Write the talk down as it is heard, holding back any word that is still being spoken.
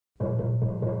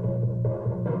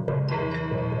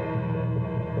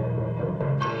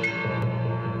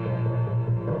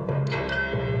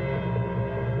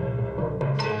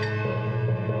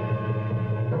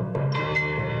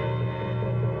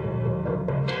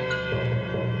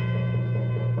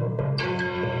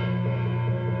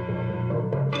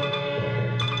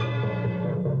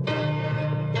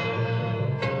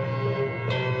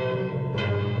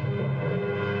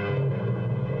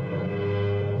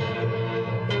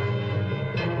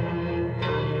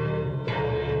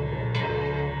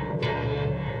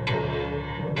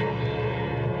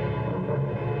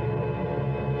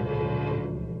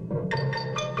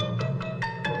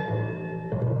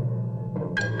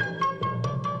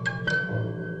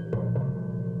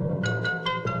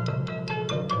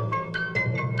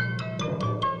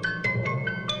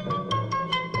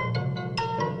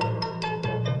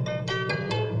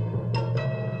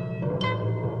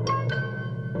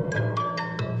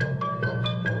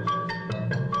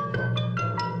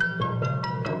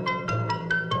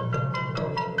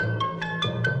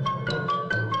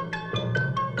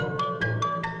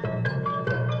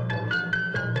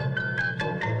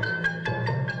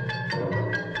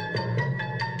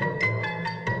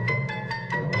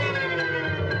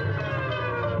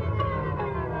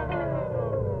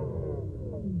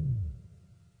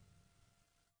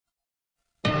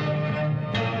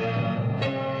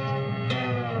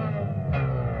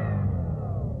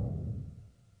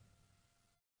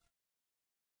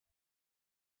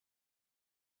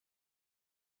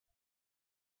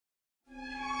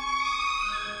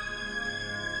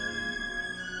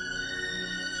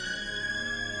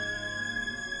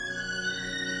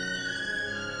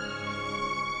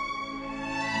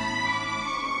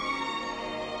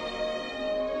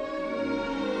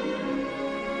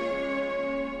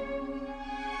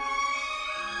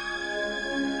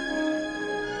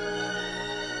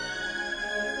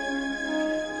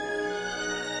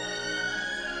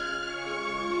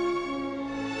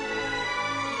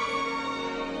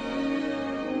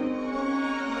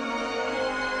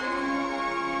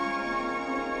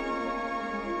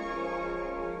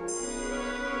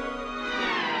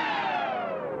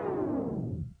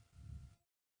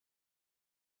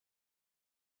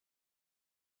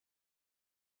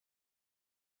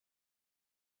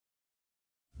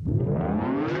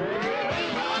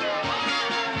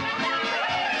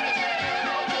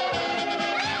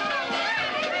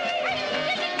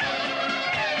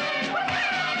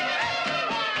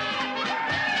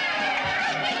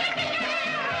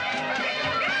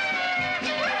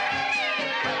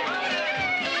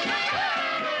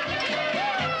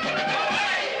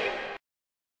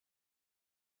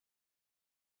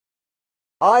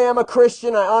I am a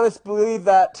Christian. I honestly believe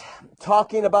that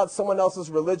talking about someone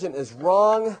else's religion is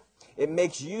wrong. It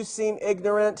makes you seem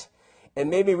ignorant and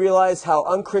made me realize how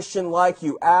unchristian-like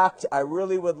you act. I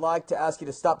really would like to ask you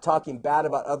to stop talking bad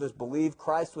about others' belief.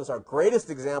 Christ was our greatest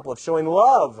example of showing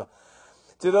love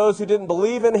to those who didn't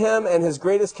believe in him, and his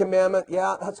greatest commandment,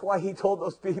 yeah, that's why he told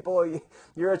those people,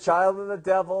 you're a child of the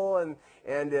devil, and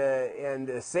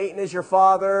Satan is your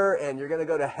father, and you're going to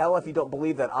go to hell if you don't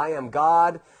believe that I am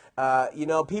God.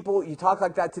 People, you talk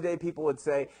like that today, people would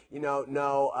say,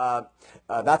 no,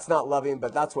 that's not loving,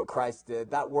 but that's what Christ did.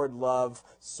 That word love,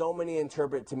 so many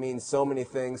interpret to mean so many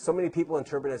things. So many people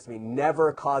interpret it to mean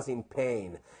never causing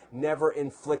pain, never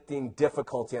inflicting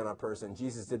difficulty on a person.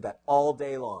 Jesus did that all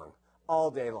day long.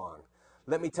 All day long.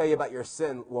 Let me tell you about your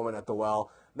sin, woman at the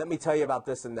well. Let me tell you about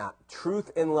this and that.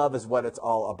 Truth in love is what it's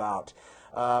all about.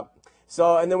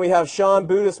 And then we have Sean,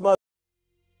 Buddhist Muslim.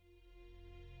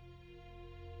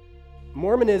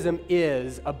 Mormonism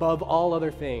is, above all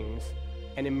other things,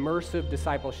 an immersive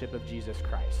discipleship of Jesus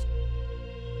Christ.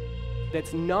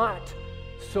 That's not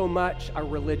so much a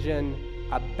religion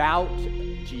about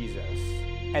Jesus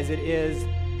as it is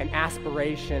an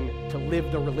aspiration to live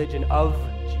the religion of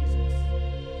Jesus.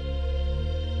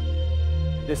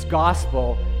 This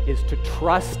gospel is to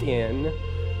trust in,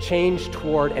 change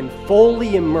toward, and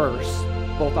fully immerse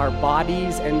both our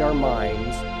bodies and our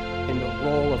minds in the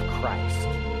role of Christ.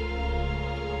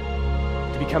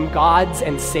 To become gods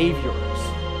and saviors,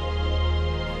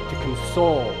 to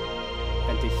console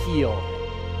and to heal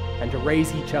and to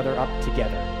raise each other up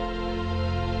together.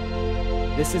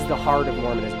 This is the heart of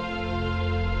Mormonism.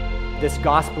 This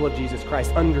gospel of Jesus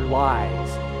Christ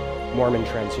underlies Mormon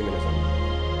transhumanism.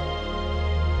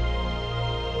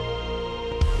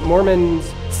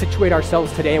 Mormons situate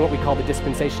ourselves today in what we call the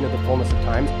dispensation of the fullness of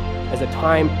times as a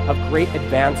time of great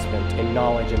advancement in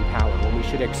knowledge and power, when we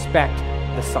should expect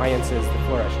the sciences to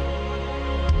flourish.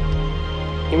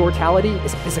 Immortality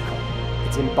is physical,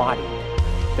 it's embodied.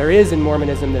 There is in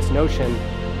Mormonism this notion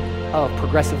of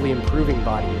progressively improving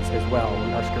bodies as well.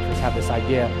 Our scriptures have this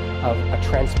idea of a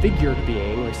transfigured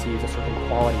being receives a certain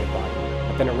quality of body,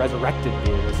 but then a resurrected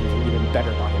being receives an even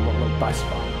better body, a more robust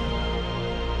body.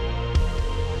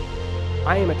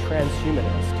 I am a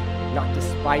transhumanist, not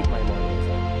despite my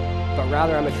Mormonism, but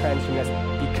rather I'm a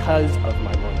transhumanist because of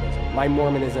my Mormonism. My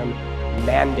Mormonism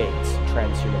mandates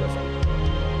transhumanism.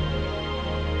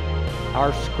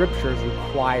 Our scriptures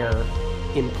require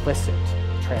implicit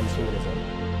transhumanism.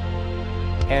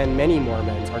 And many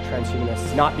Mormons are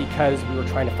transhumanists not because we were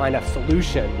trying to find a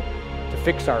solution to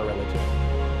fix our religion.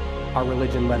 Our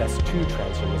religion led us to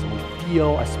transhumanism. We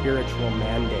feel a spiritual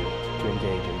mandate to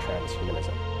engage in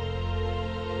transhumanism.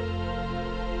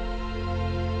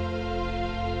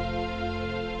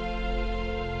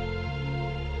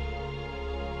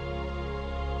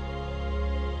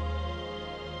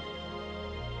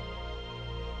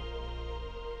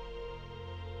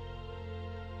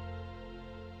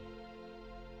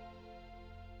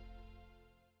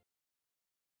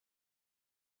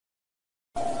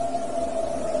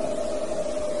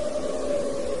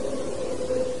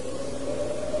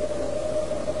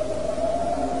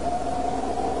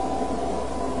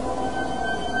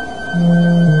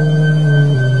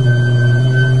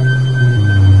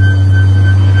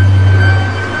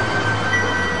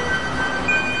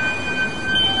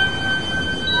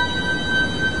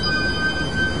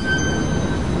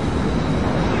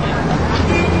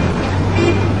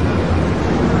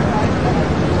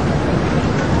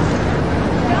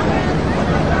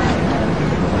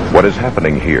 What is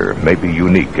happening here may be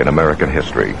unique in American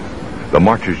history. The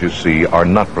marches you see are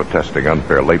not protesting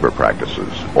unfair labor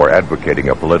practices or advocating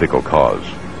a political cause.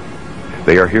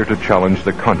 They are here to challenge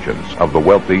the conscience of the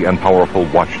wealthy and powerful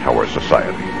Watchtower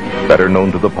Society, better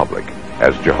known to the public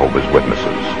as Jehovah's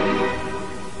Witnesses.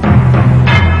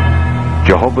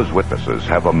 Jehovah's Witnesses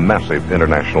have a massive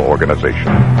international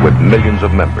organization with millions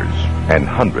of members and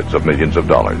hundreds of millions of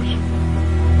dollars.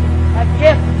 A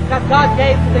gift that God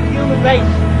gave to the human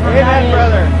race. Amen,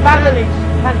 brother. Families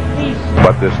and peace.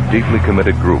 But this deeply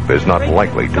committed group is not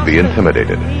likely to be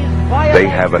intimidated. They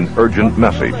have an urgent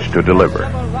message to deliver.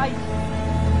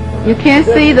 You can't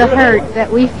see the hurt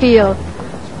that we feel,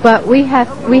 but we have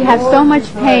so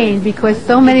much pain because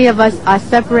so many of us are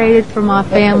separated from our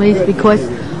families because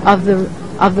of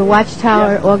the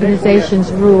Watchtower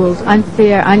organization's rules,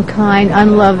 unfair, unkind,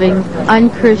 unloving,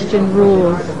 unchristian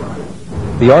rules.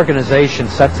 The organization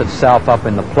sets itself up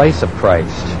in the place of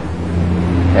Christ,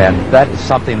 and that is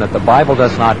something that the Bible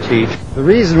does not teach. The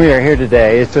reason we are here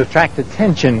today is to attract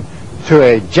attention to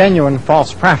a genuine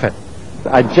false prophet,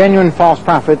 a genuine false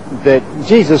prophet that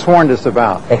Jesus warned us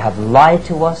about. They have lied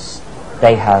to us,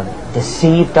 They have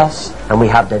deceived us, and we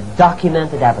have the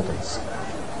documented evidence.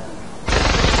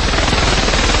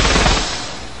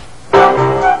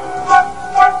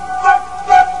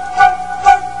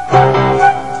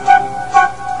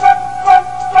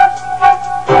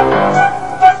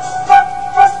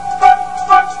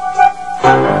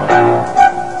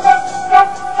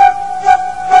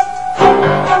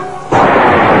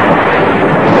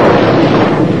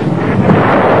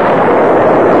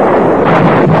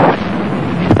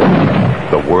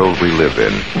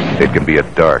 It can be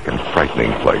a dark and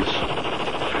frightening place.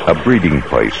 A breeding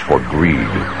place for greed,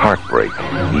 heartbreak,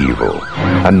 evil.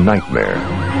 A nightmare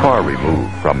far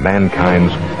removed from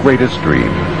mankind's greatest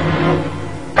dream.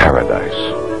 Paradise.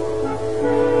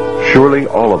 Surely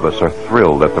all of us are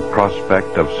thrilled at the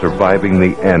prospect of surviving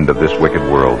the end of this wicked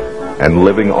world and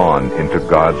living on into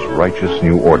God's righteous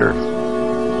new order.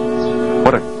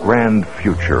 What a grand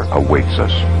future awaits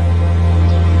us.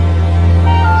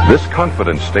 This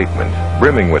confident statement,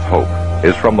 brimming with hope,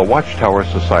 is from the Watchtower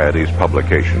Society's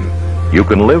publication, You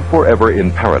Can Live Forever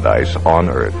in Paradise on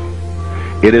Earth.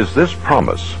 It is this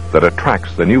promise that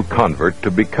attracts the new convert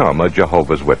to become a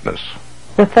Jehovah's Witness.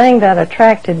 The thing that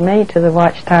attracted me to the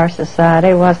Watchtower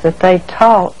Society was that they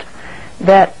taught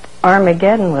that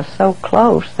Armageddon was so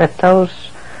close that those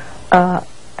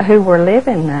who were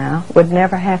living now would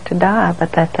never have to die,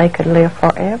 but that they could live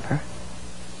forever.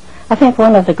 I think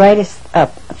one of the greatest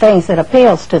things that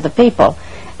appeals to the people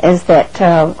is that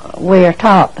we were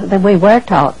taught that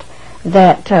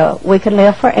we could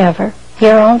live forever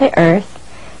here on the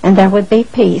earth, and there would be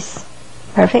peace,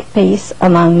 perfect peace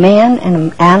among men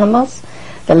and animals.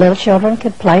 The little children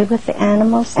could play with the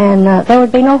animals, and there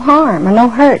would be no harm or no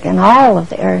hurt in all of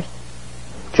the earth.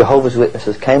 Jehovah's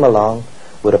Witnesses came along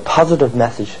with a positive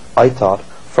message, I thought,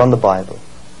 from the Bible.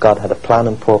 God had a plan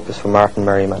and purpose for Martin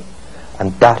Merriman,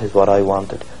 and that is what I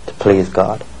wanted, to please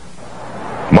God.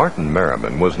 Martin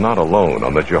Merriman was not alone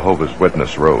on the Jehovah's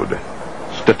Witness road.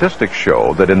 Statistics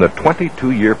show that in the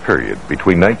 22-year period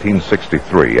between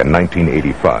 1963 and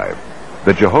 1985,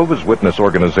 the Jehovah's Witness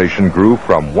organization grew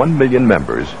from 1 million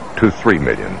members to 3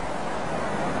 million.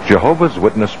 Jehovah's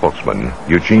Witness spokesman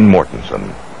Eugene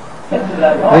Mortensen.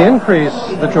 The increase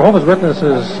that Jehovah's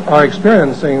Witnesses are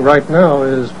experiencing right now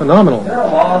is phenomenal.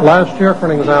 Last year,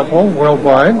 for an example,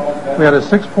 worldwide, we had a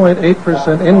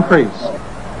 6.8% increase.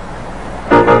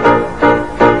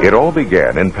 It all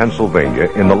began in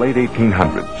Pennsylvania in the late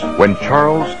 1800s when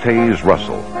Charles Taze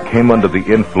Russell came under the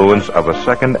influence of a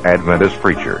Second Adventist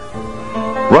preacher.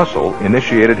 Russell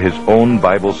initiated his own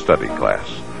Bible study class,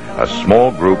 a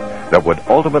small group that would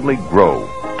ultimately grow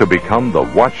to become the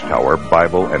Watchtower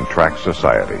Bible and Tract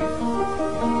Society.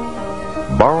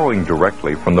 Borrowing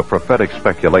directly from the prophetic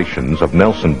speculations of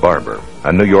Nelson Barber,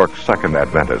 a New York Second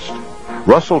Adventist,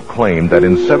 Russell claimed that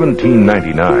in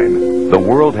 1799, the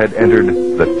world had entered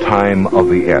the time of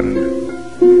the end.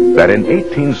 That in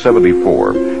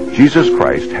 1874, Jesus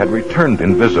Christ had returned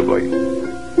invisibly,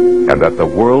 and that the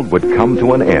world would come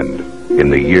to an end in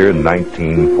the year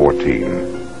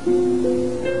 1914.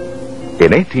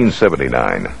 In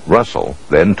 1879, Russell,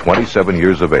 then 27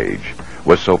 years of age,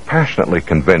 was so passionately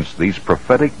convinced these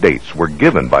prophetic dates were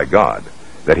given by God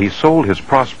that he sold his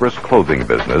prosperous clothing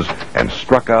business and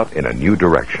struck out in a new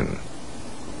direction.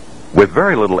 With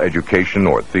very little education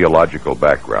or theological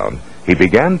background, he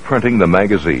began printing the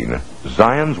magazine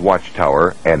Zion's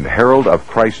Watchtower and Herald of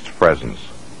Christ's Presence.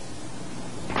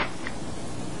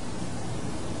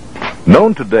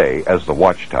 Known today as the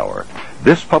Watchtower,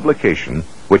 this publication,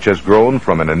 which has grown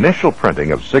from an initial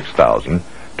printing of 6,000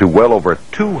 to well over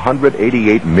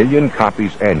 288 million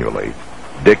copies annually,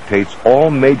 dictates all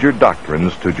major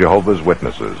doctrines to Jehovah's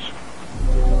Witnesses.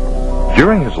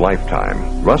 During his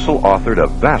lifetime, Russell authored a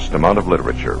vast amount of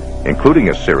literature, including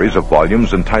a series of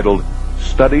volumes entitled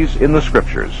Studies in the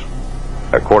Scriptures.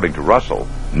 According to Russell,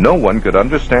 no one could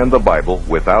understand the Bible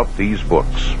without these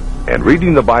books, and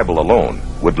reading the Bible alone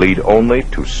would lead only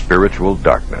to spiritual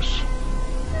darkness.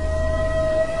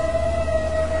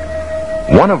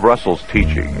 One of Russell's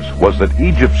teachings was that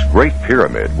Egypt's Great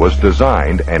Pyramid was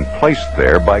designed and placed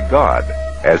there by God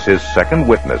as his second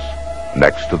witness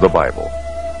next to the Bible.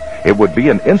 It would be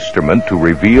an instrument to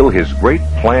reveal his great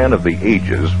plan of the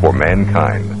ages for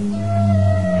mankind.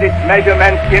 This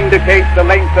measurement indicates the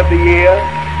length of the year,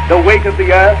 the weight of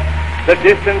the earth, the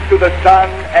distance to the sun,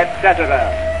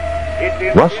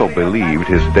 etc. Russell believed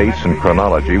his dates and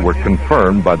chronology were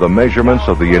confirmed by the measurements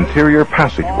of the interior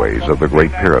passageways of the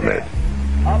Great Pyramid.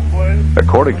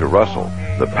 According to Russell,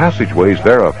 the passageways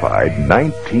verified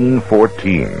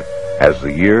 1914 as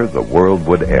the year the world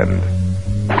would end.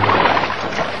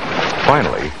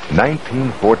 Finally,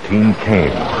 1914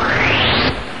 came,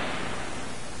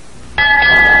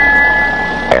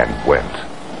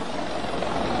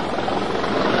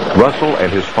 Russell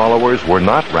and his followers were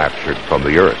not raptured from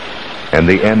the earth, and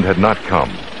the end had not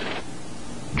come.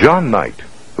 John Knight,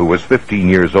 who was 15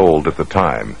 years old at the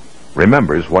time,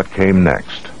 remembers what came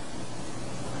next.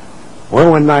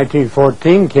 Well, when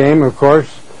 1914 came, of course,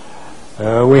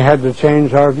 we had to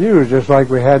change our views, just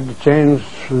like we had to change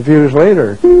the views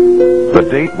later. The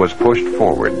date was pushed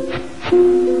forward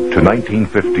to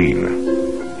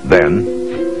 1915, then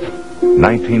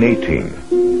 1918.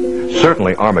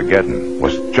 Certainly Armageddon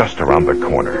was just around the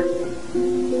corner.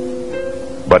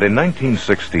 But in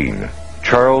 1916,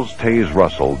 Charles Taze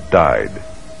Russell died,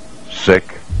 sick,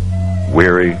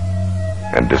 weary,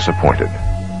 and disappointed.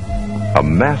 A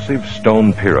massive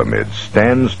stone pyramid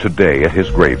stands today at his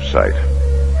gravesite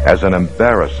as an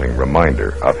embarrassing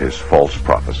reminder of his false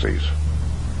prophecies.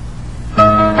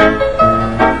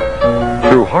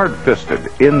 Through hard-fisted,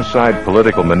 inside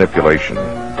political manipulation,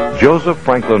 Joseph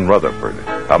Franklin Rutherford,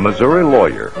 a Missouri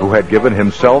lawyer who had given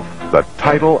himself the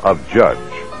title of judge,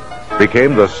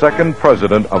 became the second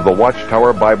president of the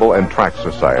Watchtower Bible and Tract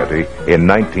Society in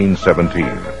 1917.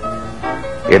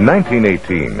 In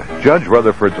 1918, Judge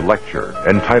Rutherford's lecture,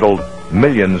 entitled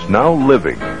 "Millions Now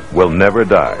Living Will Never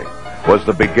Die," was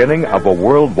the beginning of a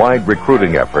worldwide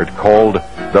recruiting effort called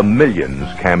the Millions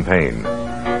Campaign.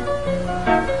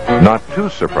 Not too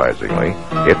surprisingly,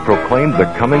 it proclaimed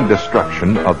the coming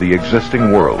destruction of the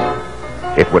existing world.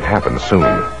 It would happen soon,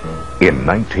 in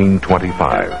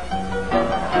 1925.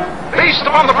 Based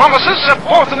upon the promises set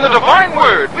forth in the divine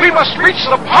word, we must reach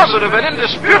the positive and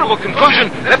indisputable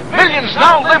conclusion that millions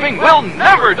now living will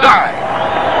never die.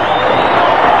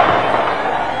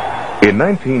 In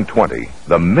 1920,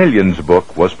 the Millions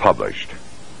book was published.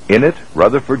 In it,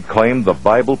 Rutherford claimed the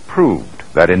Bible proved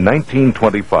that in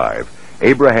 1925,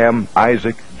 Abraham,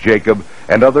 Isaac, Jacob,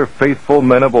 and other faithful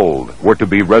men of old were to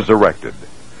be resurrected,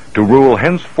 to rule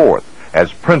henceforth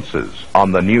as princes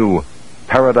on the new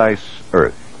paradise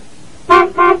earth.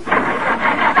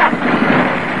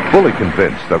 Fully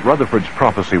convinced that Rutherford's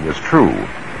prophecy was true,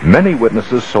 many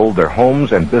witnesses sold their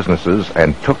homes and businesses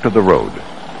and took to the road.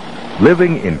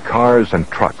 Living in cars and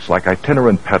trucks like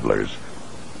itinerant peddlers,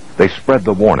 they spread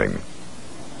the warning.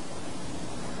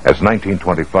 As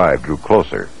 1925 drew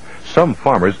closer, some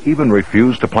farmers even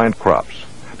refused to plant crops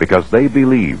because they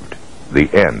believed the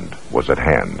end was at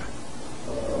hand.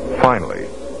 Finally,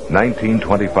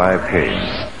 1925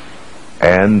 came.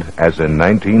 And, as in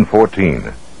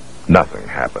 1914, nothing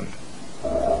happened.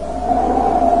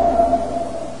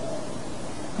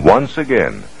 Once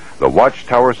again, the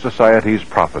Watchtower Society's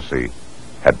prophecy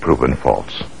had proven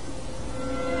false.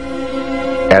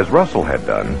 As Russell had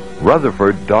done,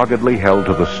 Rutherford doggedly held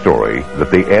to the story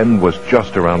that the end was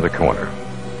just around the corner.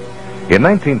 In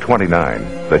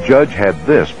 1929, the judge had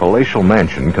this palatial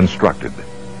mansion constructed.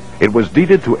 It was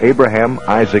deeded to Abraham,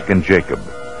 Isaac, and Jacob,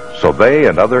 so they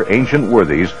and other ancient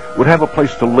worthies would have a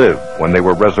place to live when they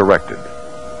were resurrected.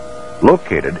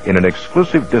 Located in an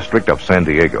exclusive district of San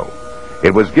Diego,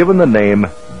 it was given the name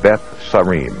Beth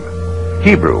Sarim,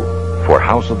 Hebrew for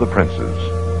House of the Princes.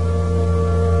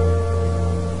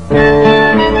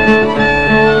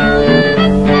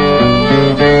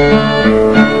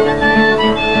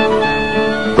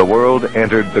 The world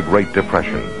entered the Great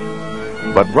Depression,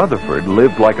 but Rutherford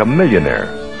lived like a millionaire,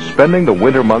 spending the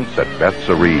winter months at Beth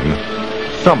Sarim,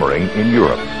 summering in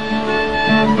Europe.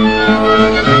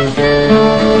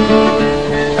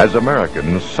 As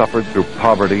Americans suffered through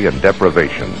poverty and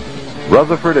deprivation,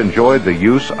 Rutherford enjoyed the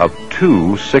use of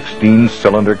two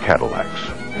 16-cylinder Cadillacs.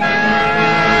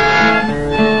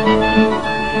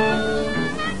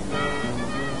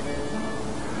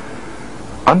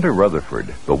 Under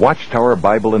Rutherford, the Watchtower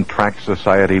Bible and Tract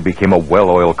Society became a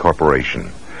well-oiled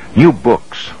corporation. New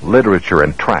books, literature,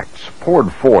 and tracts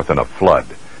poured forth in a flood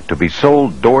to be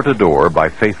sold door to door by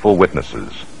faithful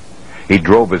witnesses. He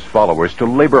drove his followers to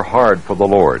labor hard for the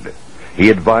Lord. He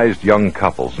advised young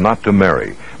couples not to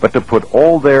marry, but to put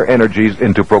all their energies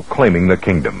into proclaiming the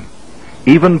kingdom.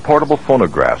 Even portable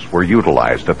phonographs were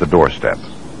utilized at the doorstep.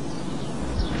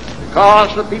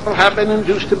 Because the people have been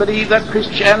induced to believe that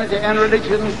Christianity and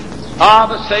religion are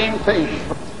the same thing.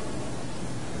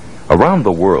 Around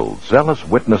the world, zealous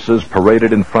witnesses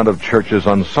paraded in front of churches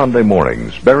on Sunday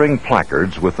mornings, bearing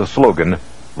placards with the slogan,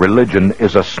 "Religion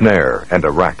is a snare and a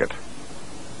racket."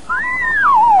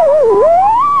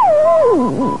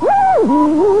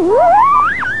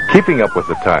 Keeping up with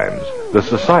the times, the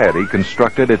Society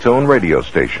constructed its own radio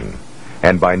station,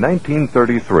 and by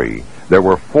 1933, there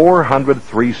were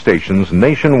 403 stations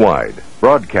nationwide,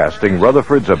 broadcasting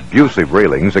Rutherford's abusive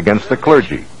railings against the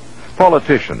clergy,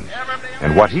 politicians,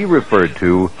 and what he referred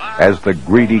to as the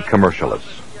greedy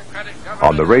commercialists.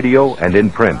 On the radio and in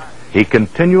print, he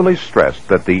continually stressed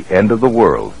that the end of the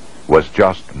world was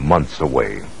just months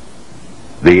away.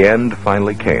 The end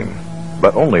finally came,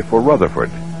 but only for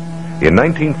Rutherford. In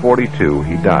 1942,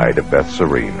 he died at Beth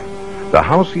Serene, the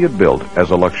house he had built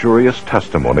as a luxurious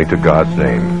testimony to God's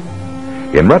name.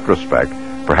 In retrospect,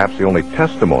 perhaps the only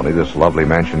testimony this lovely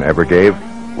mansion ever gave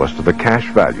was to the cash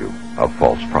value of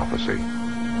false prophecy.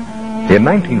 In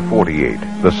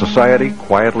 1948, the Society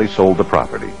quietly sold the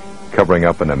property, covering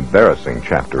up an embarrassing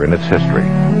chapter in its history.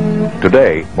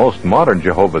 Today, most modern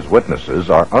Jehovah's Witnesses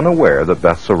are unaware that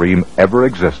Beth Serene ever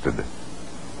existed.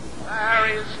 There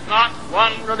is not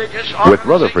one religious With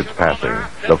Rutherford's passing,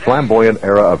 the flamboyant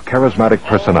era of charismatic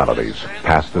personalities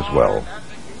passed as well.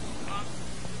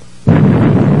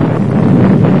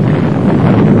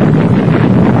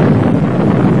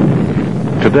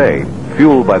 Today,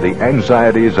 fueled by the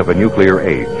anxieties of a nuclear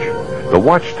age, the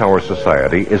Watchtower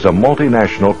Society is a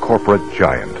multinational corporate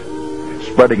giant,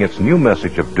 spreading its new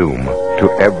message of doom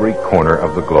to every corner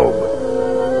of the globe.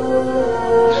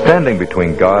 Standing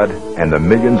between God and the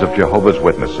millions of Jehovah's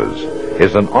Witnesses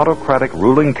is an autocratic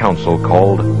ruling council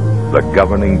called the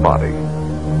Governing Body.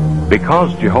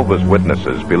 Because Jehovah's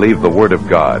Witnesses believe the Word of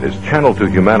God is channeled to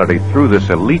humanity through this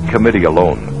elite committee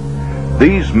alone,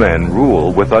 these men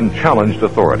rule with unchallenged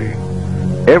authority.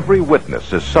 Every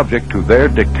witness is subject to their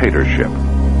dictatorship,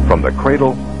 from the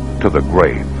cradle to the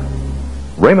grave.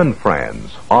 Raymond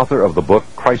Franz, author of the book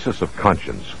Crisis of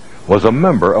Conscience, was a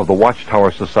member of the Watchtower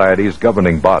Society's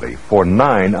governing body for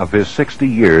 9 of his 60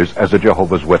 years as a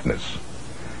Jehovah's Witness.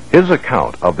 His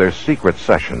account of their secret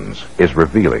sessions is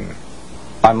revealing.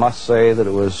 I must say that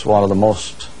it was one of the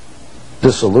most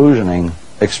disillusioning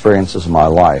experiences of my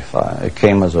life. It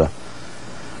came as a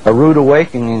rude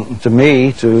awakening to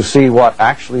me to see what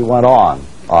actually went on.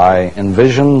 I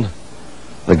envisioned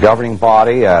the governing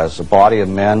body as a body of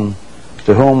men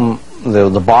to whom the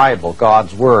Bible,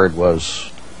 God's Word,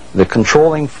 was the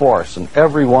controlling force in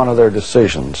every one of their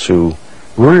decisions, who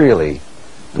really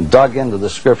dug into the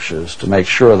Scriptures to make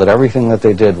sure that everything that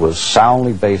they did was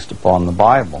soundly based upon the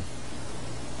Bible.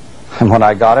 And when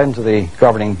I got into the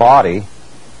governing body,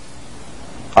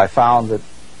 I found that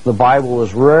the Bible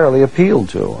was rarely appealed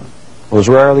to, was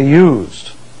rarely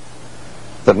used.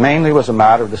 That mainly was a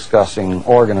matter of discussing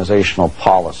organizational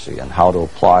policy and how to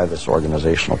apply this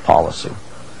organizational policy.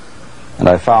 And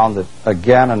I found that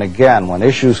again and again, when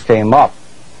issues came up,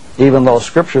 even though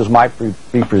Scriptures might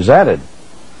be presented,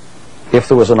 if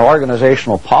there was an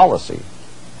organizational policy,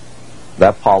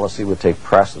 that policy would take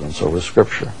precedence over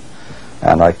Scripture.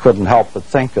 And I couldn't help but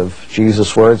think of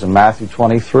Jesus' words in Matthew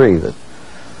 23, that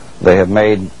they have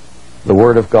made the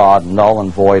Word of God null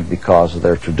and void because of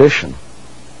their tradition.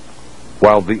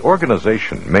 While the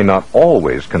organization may not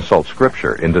always consult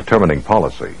Scripture in determining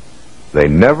policy, they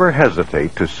never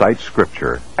hesitate to cite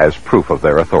Scripture as proof of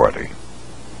their authority.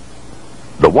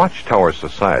 The Watchtower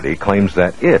Society claims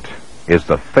that it is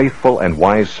the faithful and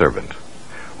wise servant,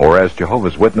 or as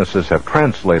Jehovah's Witnesses have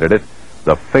translated it,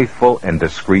 the faithful and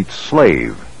discreet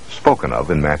slave, spoken of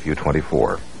in Matthew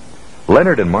 24.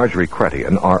 Leonard and Marjorie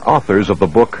Chrétien are authors of the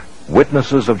book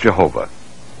Witnesses of Jehovah.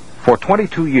 For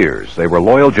 22 years, they were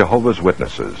loyal Jehovah's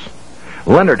Witnesses.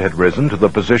 Leonard had risen to the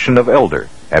position of elder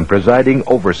and presiding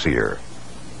overseer.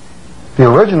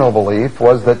 The original belief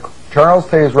was that Charles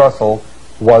Taze Russell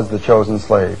was the chosen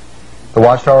slave. The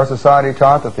Watchtower Society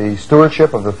taught that the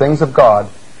stewardship of the things of God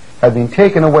had been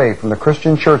taken away from the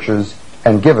Christian churches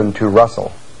and given to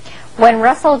Russell. When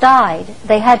Russell died,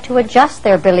 they had to adjust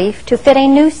their belief to fit a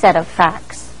new set of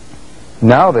facts.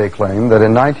 Now they claim that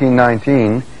in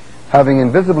 1919, having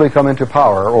invisibly come into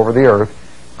power over the earth,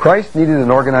 Christ needed an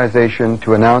organization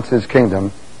to announce his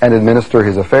kingdom and administer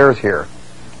his affairs here.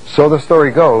 So the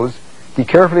story goes, he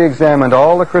carefully examined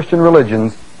all the Christian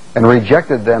religions and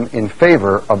rejected them in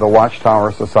favor of the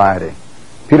Watchtower Society.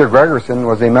 Peter Gregerson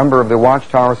was a member of the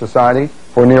Watchtower Society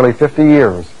for nearly 50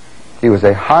 years. He was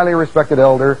a highly respected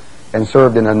elder and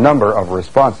served in a number of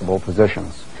responsible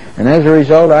positions. And as a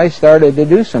result, I started to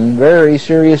do some very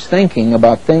serious thinking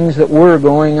about things that were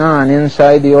going on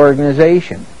inside the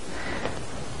organization.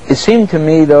 It seemed to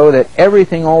me, though, that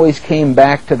everything always came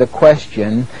back to the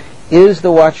question, is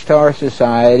the Watchtower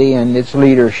Society and its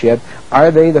leadership,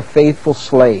 are they the faithful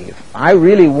slave? I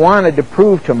really wanted to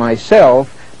prove to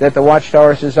myself that the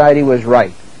Watchtower Society was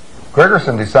right.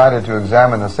 Gregerson decided to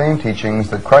examine the same teachings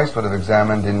that Christ would have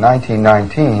examined in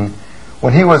 1919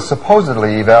 when he was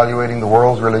supposedly evaluating the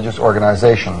world's religious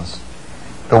organizations.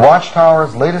 The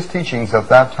Watchtower's latest teachings at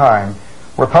that time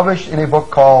were published in a book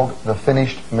called The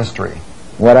Finished Mystery.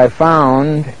 What I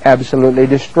found absolutely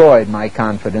destroyed my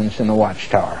confidence in the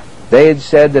Watchtower. They had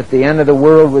said that the end of the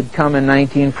world would come in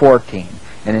 1914,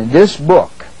 And in this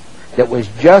book that was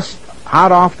just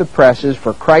hot off the presses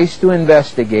for Christ to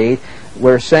investigate,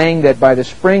 we're saying that by the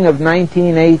spring of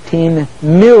 1918,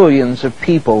 millions of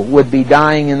people would be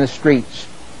dying in the streets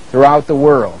throughout the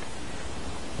world.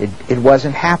 It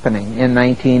wasn't happening in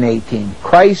 1918.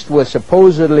 Christ was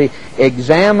supposedly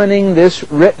examining this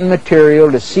written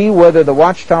material to see whether the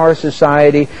Watchtower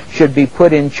Society should be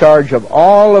put in charge of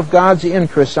all of God's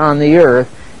interests on the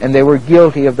earth, and they were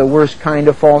guilty of the worst kind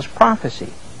of false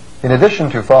prophecy. In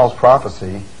addition to false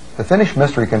prophecy, the finished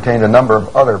mystery contained a number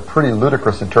of other pretty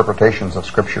ludicrous interpretations of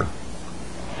Scripture.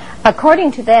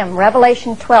 According to them,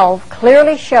 Revelation 12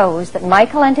 clearly shows that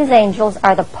Michael and his angels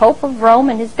are the Pope of Rome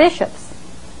and his bishops.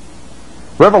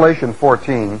 Revelation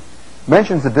 14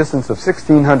 mentions a distance of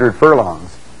 1,600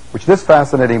 furlongs, which this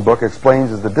fascinating book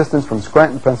explains is the distance from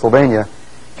Scranton, Pennsylvania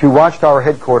to Watchtower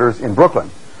headquarters in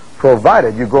Brooklyn,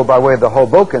 provided you go by way of the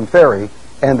Hoboken Ferry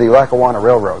and the Lackawanna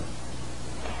Railroad.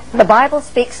 The Bible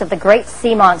speaks of the great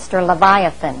sea monster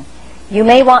Leviathan. You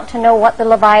may want to know what the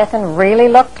Leviathan really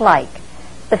looked like.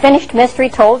 The finished mystery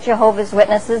told Jehovah's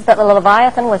Witnesses that the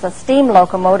Leviathan was a steam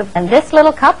locomotive, and this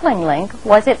little coupling link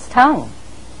was its tongue.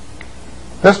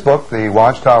 This book, the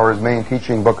Watchtower's main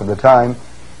teaching book of the time,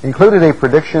 included a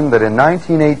prediction that in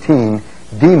 1918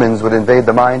 demons would invade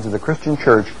the minds of the Christian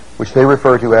church, which they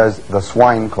refer to as the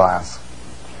swine class.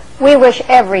 We wish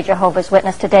every Jehovah's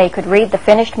Witness today could read the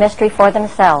finished mystery for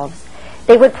themselves.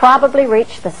 They would probably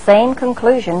reach the same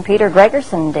conclusion Peter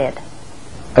Gregerson did.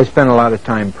 I spent a lot of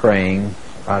time praying,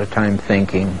 a lot of time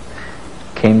thinking,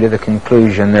 came to the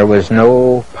conclusion there was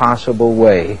no possible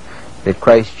way that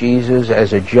Christ Jesus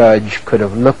as a judge could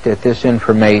have looked at this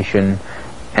information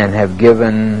and have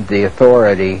given the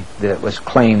authority that was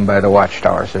claimed by the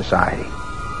Watchtower Society.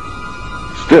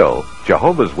 Still,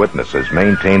 Jehovah's Witnesses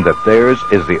maintain that theirs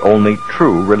is the only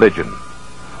true religion.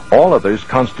 All others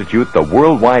constitute the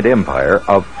worldwide empire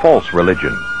of false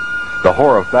religion, the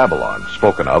whore of Babylon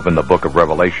spoken of in the book of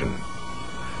Revelation.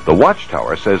 The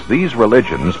Watchtower says these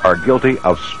religions are guilty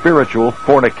of spiritual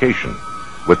fornication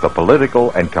with the political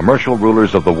and commercial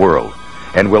rulers of the world,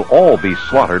 and will all be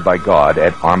slaughtered by God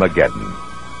at Armageddon.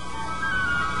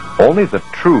 Only the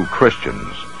true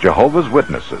Christians, Jehovah's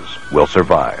Witnesses, will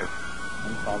survive.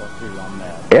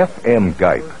 F.M.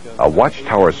 Geip, a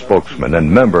Watchtower spokesman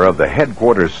and member of the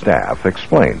headquarters staff,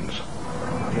 explains.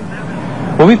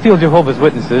 Well, we feel Jehovah's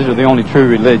Witnesses are the only true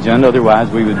religion, otherwise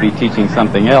we would be teaching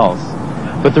something else.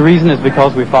 But the reason is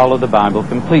because we follow the Bible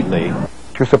completely.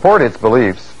 To support its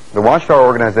beliefs, the Watchtower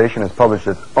organization has published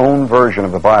its own version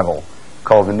of the Bible,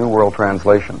 called the New World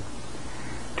Translation.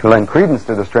 To lend credence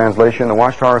to this translation, the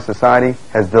Watchtower Society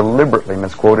has deliberately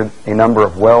misquoted a number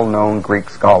of well-known Greek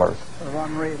scholars.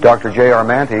 Dr. J.R.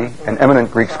 Manty, an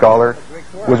eminent Greek scholar,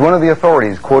 was one of the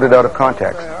authorities quoted out of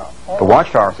context. The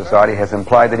Watchtower Society has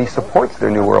implied that he supports their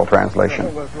New World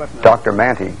Translation. Dr.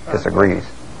 Manty disagrees.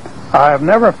 I have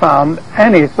never found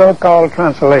any so-called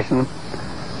translation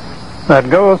that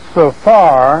goes so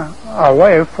far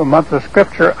away from what the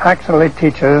Scripture actually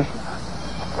teaches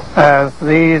as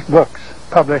these books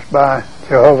published by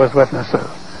Jehovah's Witnesses.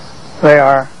 They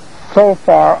are so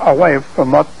far away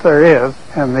from what there is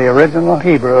in the original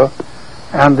Hebrew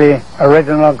and the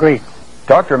original Greek.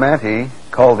 Dr. Manty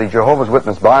called the Jehovah's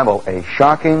Witness Bible a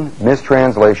shocking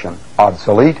mistranslation,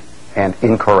 obsolete and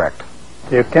incorrect.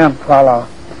 You can't follow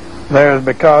theirs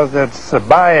because it's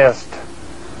biased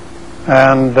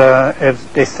and it's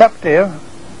deceptive,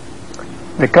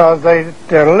 because they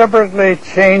deliberately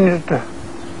changed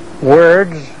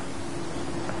words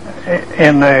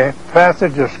in a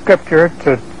passage of Scripture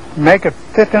to make it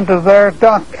fit into their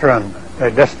doctrine.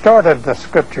 They distorted the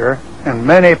Scripture in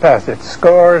many passages,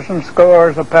 scores and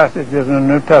scores of passages in the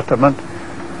New Testament,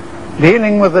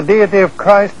 dealing with the deity of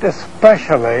Christ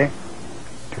especially.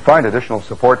 To find additional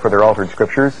support for their altered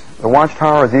Scriptures, the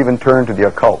Watchtower has even turned to the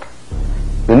occult.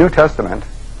 The New Testament,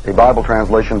 a Bible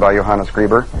translation by Johannes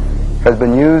Grieber, has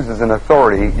been used as an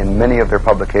authority in many of their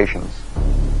publications.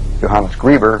 Johannes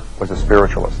Grieber was a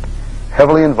spiritualist,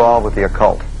 heavily involved with the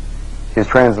occult. His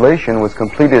translation was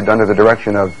completed under the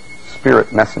direction of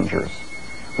spirit messengers,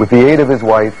 with the aid of his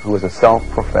wife, who was a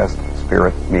self-professed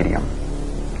spirit medium.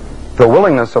 The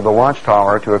willingness of the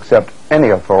Watchtower to accept any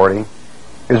authority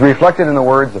is reflected in the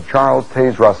words of Charles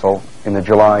Taze Russell in the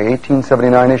July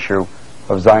 1879 issue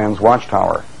of Zion's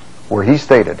Watchtower, where he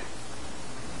stated,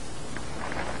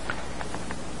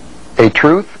 "A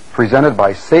truth presented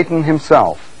by Satan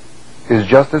himself is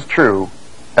just as true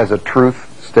as a truth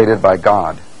stated by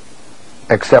God.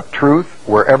 Accept truth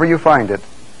wherever you find it,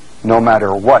 no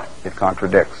matter what it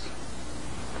contradicts."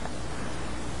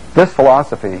 This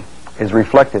philosophy is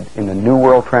reflected in the New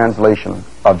World Translation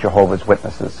of Jehovah's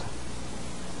Witnesses.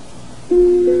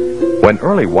 When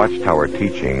early Watchtower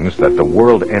teachings that the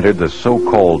world entered the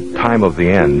so-called time of the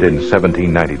end in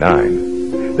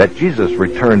 1799, that Jesus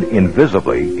returned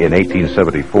invisibly in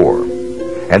 1874,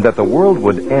 and that the world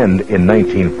would end in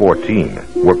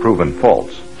 1914 were proven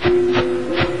false,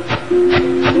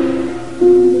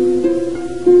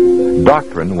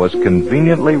 doctrine was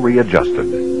conveniently readjusted.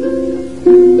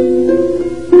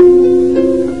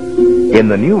 In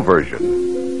the new version,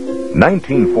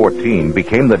 1914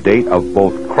 became the date of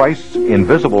both Christ's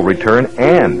invisible return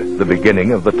and the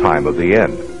beginning of the time of the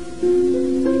end.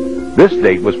 This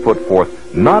date was put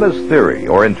forth not as theory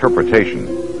or interpretation,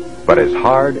 but as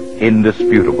hard,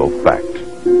 indisputable fact.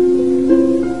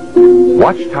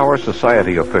 Watchtower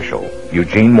Society official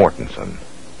Eugene Mortensen.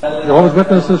 Jehovah's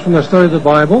Witnesses, from their study of the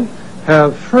Bible,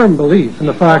 have firm belief in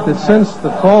the fact that since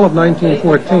the fall of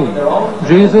 1914,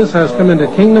 Jesus has come into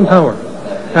kingdom power.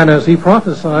 And as he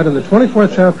prophesied in the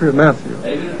 24th chapter of Matthew,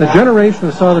 the generation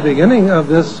who saw the beginning of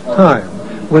this time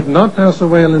would not pass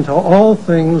away until all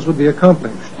things would be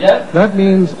accomplished. That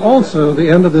means also the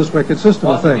end of this wicked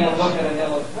system of things.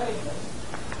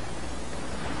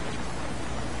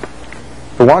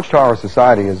 The Watchtower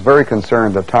Society is very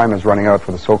concerned that time is running out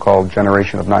for the so-called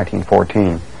generation of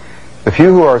 1914. The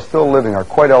few who are still living are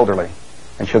quite elderly,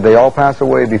 and should they all pass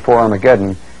away before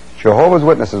Armageddon, Jehovah's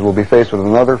Witnesses will be faced with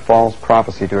another false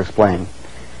prophecy to explain.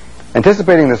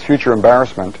 Anticipating this future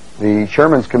embarrassment, the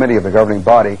Chairman's Committee of the governing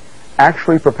body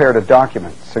actually prepared a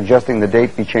document suggesting the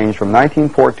date be changed from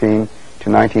 1914 to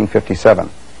 1957.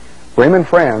 Raymond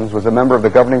Franz was a member of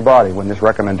the governing body when this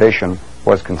recommendation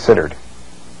was considered.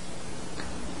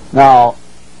 Now,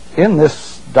 in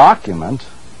this document,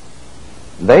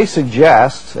 they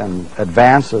suggest and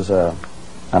advance as an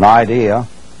idea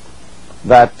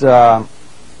that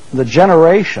the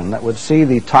generation that would see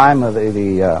the time of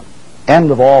the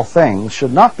end of all things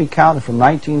should not be counted from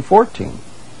 1914.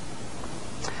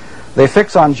 They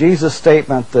fix on Jesus'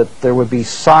 statement that there would be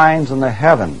signs in the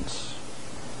heavens.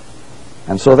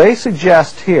 And so they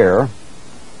suggest here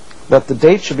that the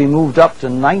date should be moved up to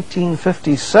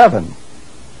 1957,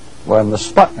 when the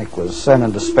Sputnik was sent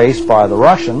into space by the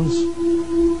Russians.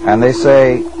 And they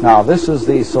say, now this is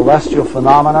the celestial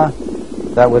phenomena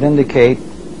that would indicate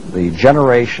the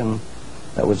generation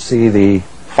that would see the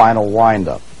final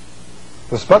wind-up.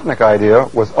 The Sputnik idea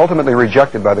was ultimately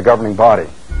rejected by the governing body,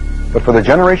 but for the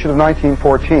generation of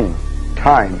 1914,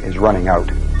 time is running out.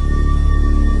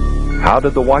 How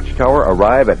did the Watchtower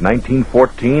arrive at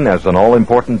 1914 as an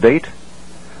all-important date?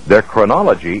 Their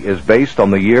chronology is based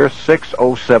on the year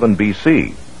 607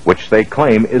 BC, which they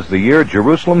claim is the year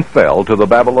Jerusalem fell to the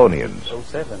Babylonians.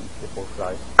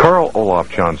 Carl Olof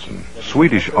Johnson,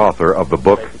 Swedish author of the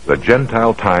book The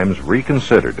Gentile Times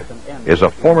Reconsidered, is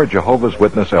a former Jehovah's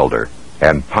Witness elder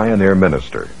and pioneer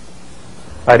minister.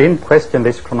 I didn't question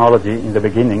this chronology in the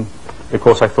beginning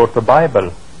because I thought the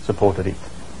Bible supported it.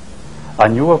 I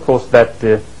knew, of course,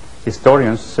 that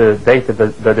historians dated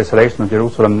the desolation of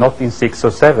Jerusalem not in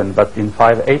 607 but in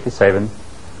 587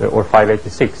 or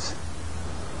 586.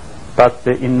 But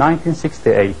in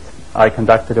 1968 I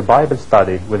conducted a Bible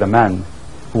study with a man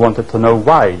who wanted to know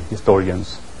why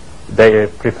historians they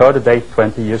prefer the date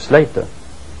 20 years later.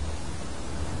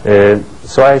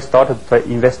 So I started to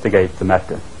investigate the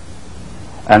matter,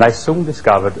 and I soon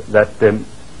discovered that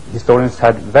historians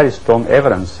had very strong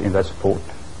evidence in their support.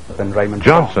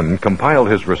 Johnson compiled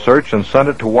his research and sent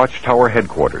it to Watchtower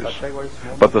headquarters,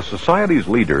 but the Society's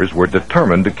leaders were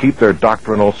determined to keep their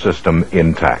doctrinal system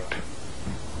intact.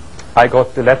 I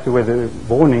got a letter with a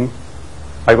warning.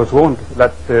 I was warned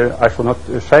that I should not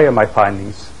share my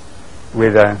findings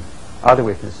with other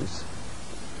witnesses.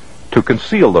 To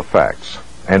conceal the facts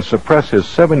and suppress his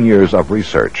 7 years of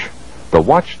research, the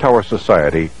Watchtower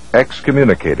Society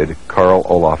excommunicated Carl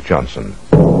Olof Johnson.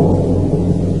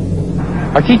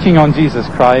 Our teaching on Jesus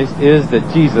Christ is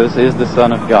that Jesus is the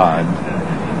Son of God.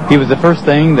 He was the first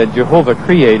thing that Jehovah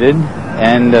created,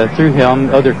 and through him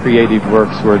other creative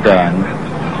works were done.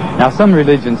 Now, some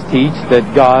religions teach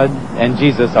that God and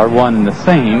Jesus are one and the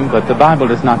same, but the Bible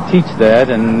does not teach that,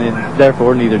 and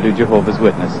therefore neither do Jehovah's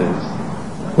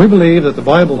Witnesses. We believe that the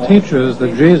Bible teaches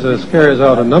that Jesus carries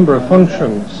out a number of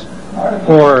functions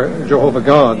for Jehovah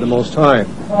God, the Most High.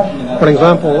 For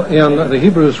example, in the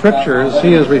Hebrew Scriptures,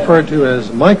 he is referred to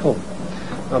as Michael.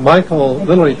 Michael,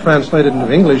 literally translated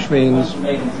into English, means,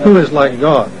 who is like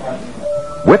God.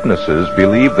 Witnesses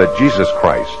believe that Jesus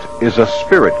Christ is a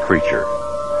spirit creature,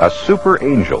 a super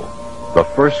angel, the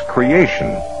first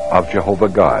creation of Jehovah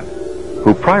God,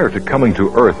 who prior to coming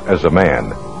to earth as a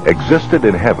man, existed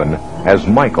in heaven as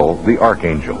Michael the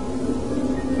archangel.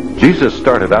 Jesus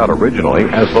started out originally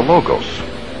as the Logos,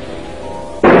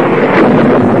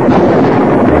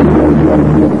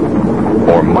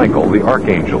 or Michael the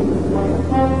Archangel.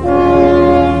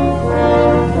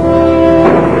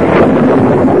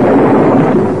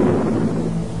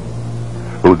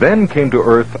 Who then came to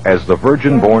earth as the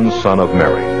virgin-born Son of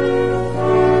Mary.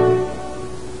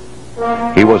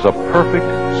 He was a perfect,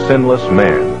 sinless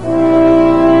man.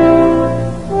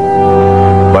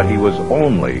 But he was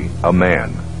only a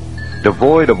man,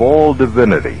 devoid of all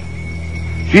divinity.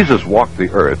 Jesus walked the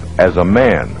earth as a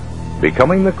man,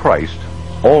 becoming the Christ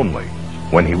only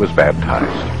when he was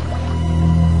baptized.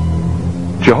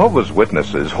 Jehovah's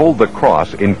Witnesses hold the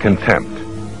cross in contempt,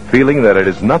 feeling that it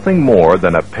is nothing more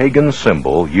than a pagan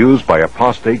symbol used by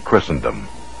apostate Christendom.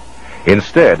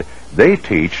 Instead, they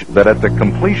teach that at the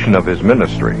completion of his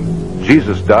ministry,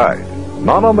 Jesus died,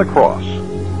 not on the cross,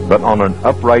 but on an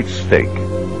upright stake.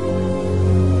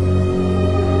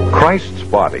 Christ's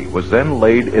body was then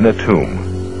laid in a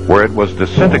tomb, where it was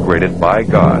disintegrated by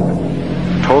God,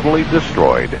 totally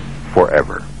destroyed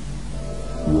forever.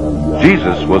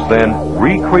 Jesus was then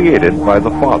recreated by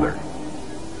the Father.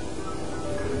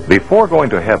 Before going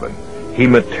to heaven, he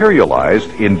materialized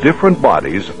in different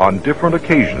bodies on different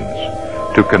occasions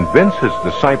to convince his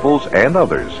disciples and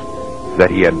others that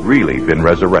he had really been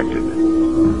resurrected.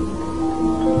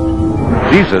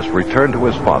 Jesus returned to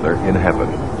his Father in heaven,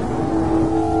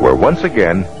 where once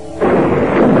again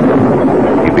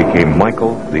he became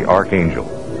Michael the Archangel.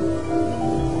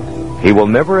 He will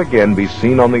never again be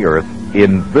seen on the earth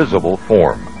in visible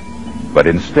form, but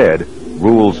instead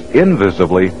rules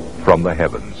invisibly from the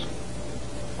heavens.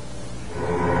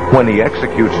 When he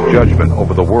executes judgment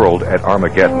over the world at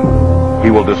Armageddon, he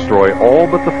will destroy all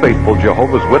but the faithful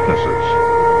Jehovah's Witnesses.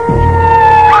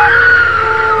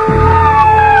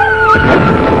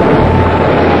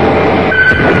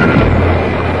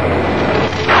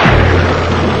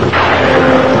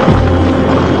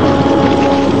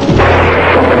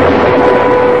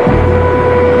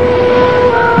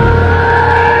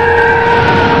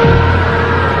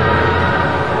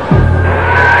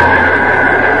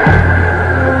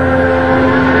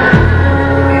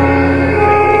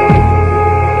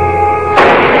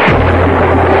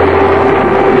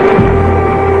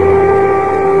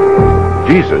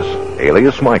 Jesus,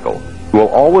 alias Michael, will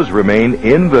always remain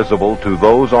invisible to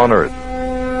those on earth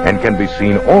and can be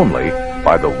seen only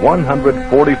by the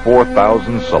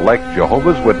 144,000 select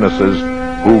Jehovah's Witnesses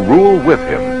who rule with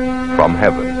him from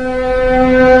heaven.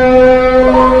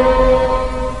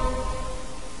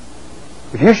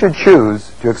 If you should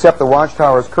choose to accept the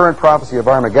Watchtower's current prophecy of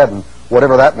Armageddon,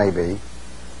 whatever that may be,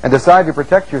 and decide to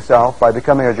protect yourself by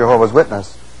becoming a Jehovah's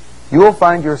Witness, you will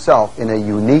find yourself in a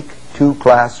unique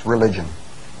two-class religion.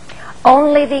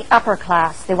 Only the upper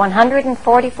class, the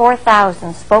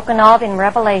 144,000 spoken of in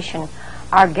Revelation,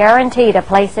 are guaranteed a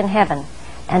place in heaven,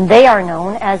 and they are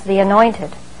known as the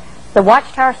anointed. The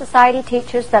Watchtower Society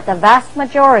teaches that the vast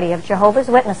majority of Jehovah's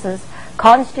Witnesses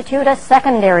constitute a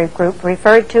secondary group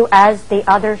referred to as the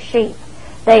other sheep.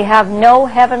 They have no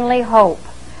heavenly hope,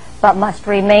 but must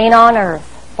remain on earth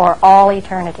for all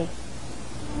eternity.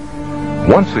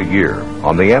 Once a year,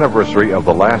 on the anniversary of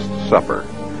the Last Supper,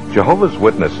 Jehovah's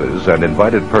Witnesses and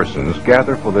invited persons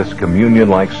gather for this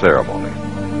communion-like ceremony.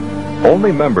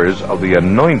 Only members of the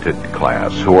anointed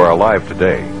class who are alive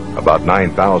today, about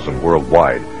 9,000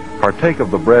 worldwide, partake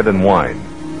of the bread and wine.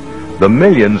 The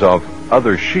millions of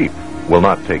other sheep will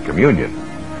not take communion.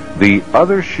 The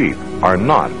other sheep are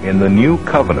not in the new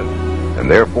covenant and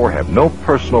therefore have no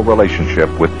personal relationship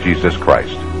with Jesus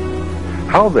Christ.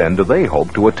 How then do they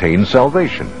hope to attain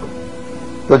salvation?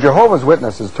 The Jehovah's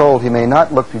Witness is told he may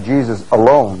not look to Jesus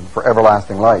alone for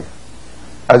everlasting life.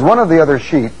 As one of the other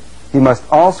sheep, he must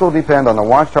also depend on the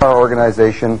Watchtower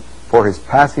organization for his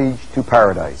passage to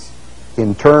paradise.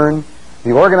 In turn,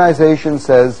 the organization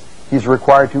says he's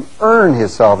required to earn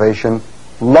his salvation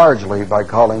largely by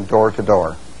calling door to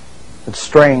door. It's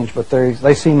strange, but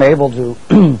they seem able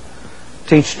to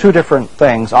teach two different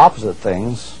things, opposite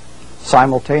things,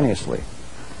 simultaneously.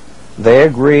 They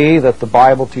agree that the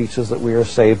Bible teaches that we are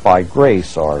saved by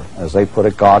grace, or, as they put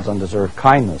it, God's undeserved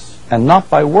kindness, and not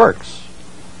by works.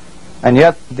 And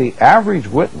yet the average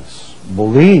witness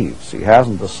believes, he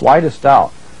hasn't the slightest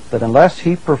doubt, that unless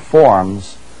he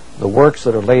performs the works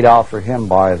that are laid out for him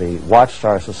by the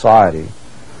Watchtower Society,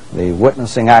 the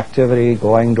witnessing activity,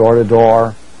 going door to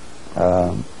door,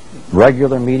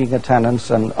 regular meeting attendance,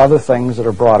 and other things that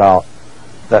are brought out,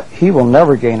 that he will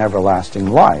never gain everlasting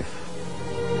life.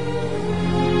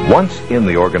 Once in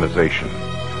the organization,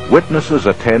 witnesses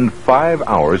attend 5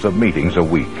 hours of meetings a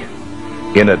week.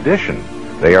 In addition,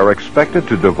 They are expected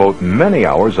to devote many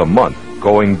hours a month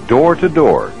going door to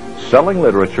door, selling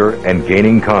literature and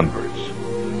gaining converts,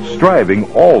 striving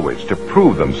always to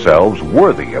prove themselves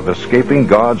worthy of escaping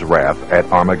God's wrath at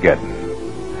Armageddon.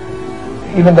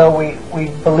 Even though we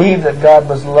believed that God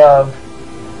was love,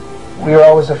 we were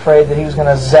always afraid that he was going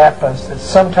to zap us, that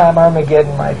sometime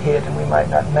Armageddon might hit and we might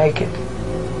not make it.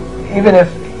 Even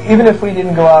if we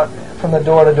didn't go out from the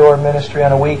door-to-door ministry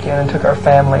on a weekend and took our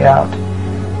family out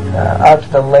to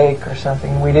the lake or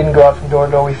something, we didn't go out from door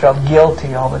to door, we felt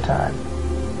guilty all the time.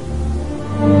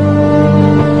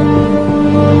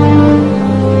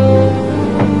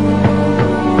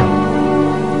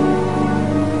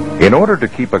 In order to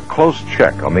keep a close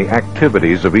check on the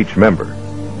activities of each member,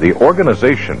 the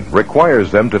organization requires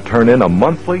them to turn in a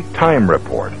monthly time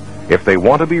report if they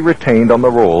want to be retained on the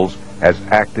rolls as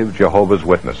active Jehovah's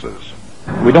Witnesses.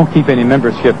 We don't keep any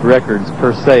membership records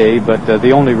per se, but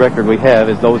the only record we have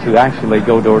is those who actually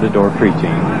go door to door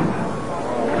preaching.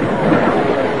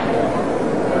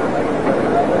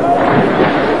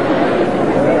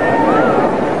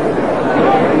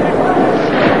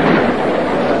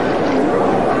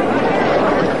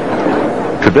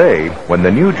 Today, when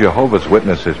the new Jehovah's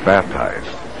Witness is baptized,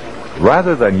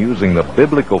 rather than using the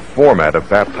biblical format of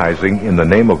baptizing in the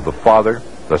name of the Father,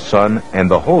 the Son,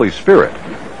 and the Holy Spirit,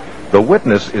 the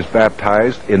witness is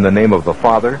baptized in the name of the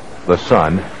Father, the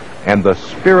Son, and the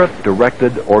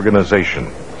Spirit-directed organization.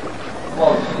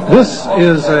 This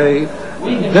is a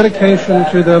dedication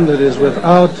to them that is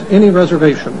without any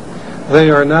reservation. They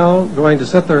are now going to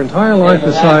set their entire life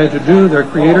aside to do their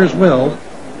Creator's will.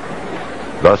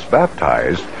 Thus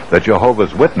baptized, the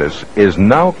Jehovah's Witness is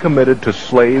now committed to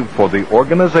slave for the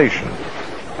organization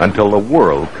until the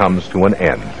world comes to an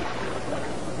end.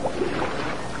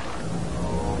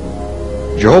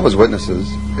 Jehovah's Witnesses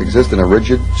exist in a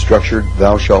rigid, structured,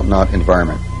 thou shalt not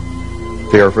environment.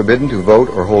 They are forbidden to vote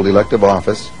or hold elective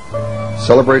office,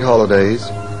 celebrate holidays,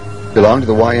 belong to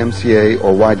the YMCA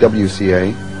or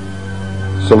YWCA,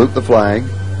 salute the flag,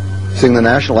 sing the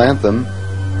national anthem,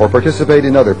 or participate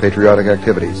in other patriotic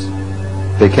activities.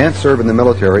 They can't serve in the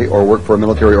military or work for a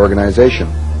military organization.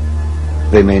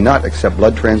 They may not accept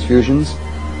blood transfusions,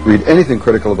 read anything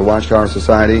critical of the Watchtower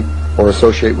Society, or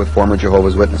associate with former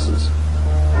Jehovah's Witnesses.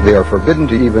 They are forbidden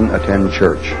to even attend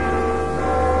church.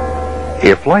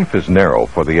 If life is narrow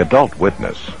for the adult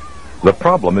witness, the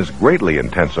problem is greatly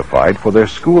intensified for their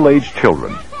school-age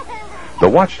children. The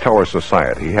Watchtower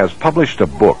Society has published a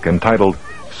book entitled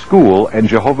School and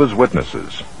Jehovah's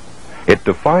Witnesses. It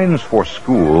defines for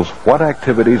schools what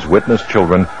activities witness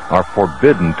children are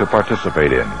forbidden to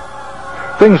participate in.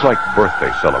 Things like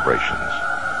birthday celebrations,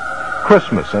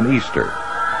 Christmas and Easter,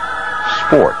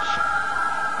 sports,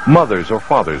 Mother's or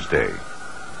Father's Day,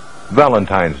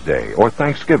 Valentine's Day or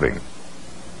Thanksgiving,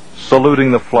 saluting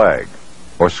the flag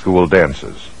or school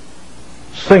dances,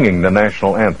 singing the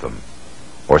national anthem,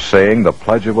 or saying the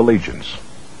Pledge of Allegiance.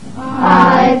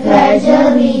 I pledge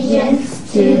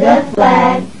allegiance to the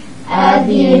flag of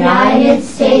the United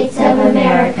States of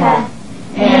America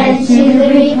and to the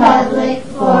republic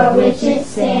for which it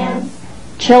stands.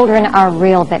 Children are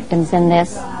real victims in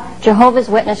this. Jehovah's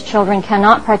Witness children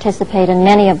cannot participate in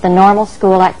many of the normal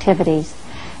school activities,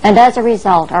 and as a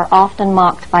result are often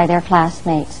mocked by their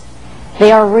classmates.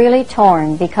 They are really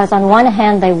torn because on one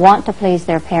hand they want to please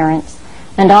their parents,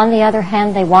 and on the other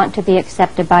hand they want to be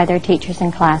accepted by their teachers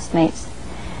and classmates.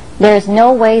 There is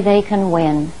no way they can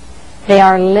win. They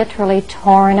are literally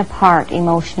torn apart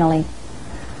emotionally.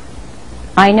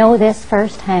 I know this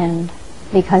firsthand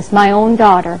because my own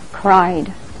daughter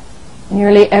cried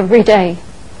nearly every day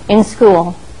in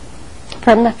school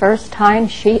from the first time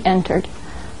she entered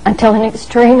until an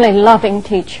extremely loving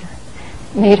teacher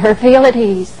made her feel at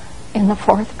ease in the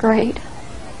 4th grade.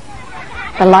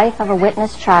 The life of a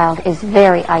witness child is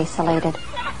very isolated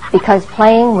because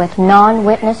playing with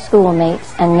non-witness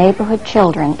schoolmates and neighborhood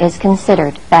children is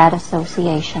considered bad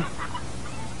association.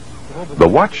 The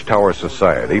Watchtower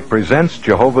Society presents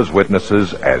Jehovah's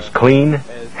Witnesses as clean,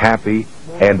 happy,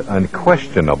 and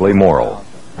unquestionably moral.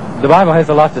 The Bible has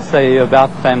a lot to say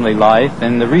about family life,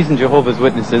 and the reason Jehovah's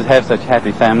Witnesses have such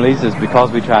happy families is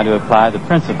because we try to apply the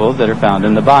principles that are found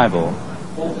in the Bible.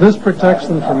 This protects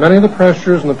them from many of the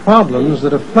pressures and the problems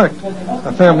that afflict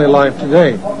a family life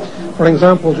today. For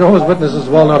example, Jehovah's Witnesses,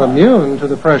 while not immune to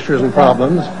the pressures and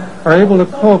problems, are able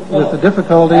to cope with the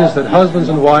difficulties that husbands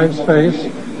and wives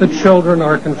face, that children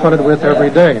are confronted with every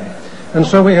day. And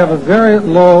so we have a very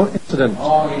low incidence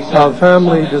of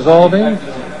family dissolving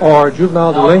or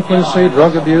juvenile delinquency,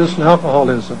 drug abuse, and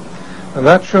alcoholism. And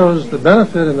that shows the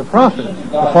benefit and the profit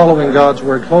of following God's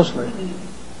Word closely.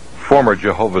 Former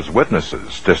Jehovah's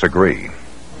Witnesses disagree.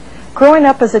 Growing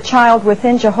up as a child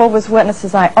within Jehovah's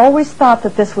Witnesses, I always thought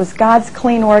that this was God's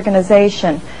clean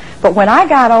organization. But when I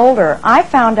got older, I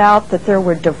found out that there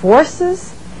were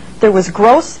divorces, there was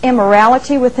gross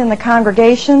immorality within the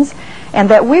congregations, and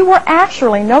that we were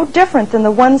actually no different than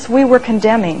the ones we were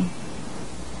condemning.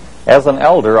 As an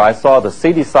elder, I saw the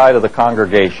seedy side of the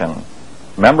congregation.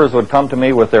 Members would come to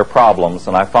me with their problems,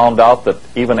 and I found out that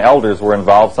even elders were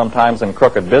involved sometimes in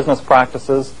crooked business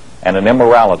practices and in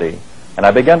immorality. And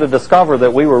I began to discover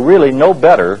that we were really no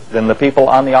better than the people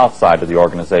on the outside of the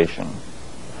organization.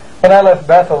 When I left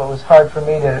Bethel, it was hard for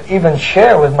me to even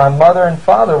share with my mother and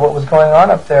father what was going on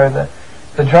up there,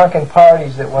 the drunken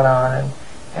parties that went on,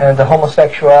 and the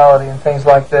homosexuality and things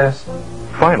like this.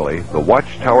 Finally, the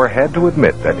Watchtower had to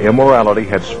admit that immorality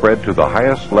had spread to the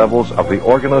highest levels of the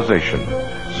organization,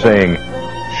 saying,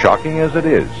 "Shocking as it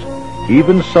is,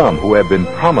 even some who have been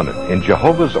prominent in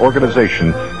Jehovah's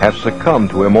organization have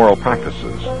succumbed to immoral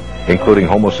practices, including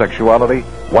homosexuality,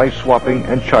 wife-swapping,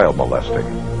 and child molesting."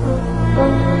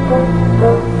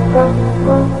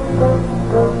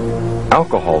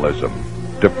 Alcoholism,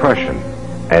 depression,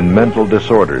 and mental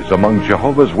disorders among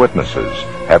Jehovah's Witnesses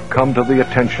have come to the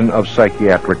attention of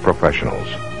psychiatric professionals.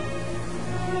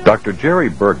 Dr. Jerry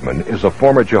Bergman is a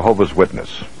former Jehovah's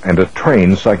Witness and a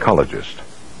trained psychologist.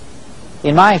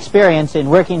 In my experience in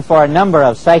working for a number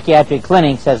of psychiatric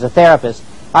clinics as a therapist,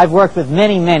 I've worked with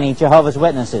many Jehovah's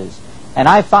Witnesses, and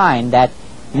I find that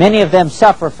many of them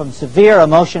suffer from severe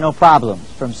emotional problems,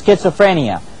 from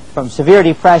schizophrenia, from severe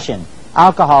depression,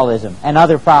 alcoholism, and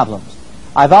other problems.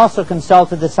 I've also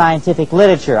consulted the scientific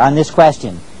literature on this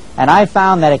question, and I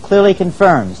found that it clearly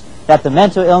confirms that the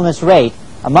mental illness rate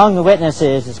among the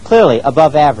witnesses is clearly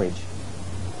above average.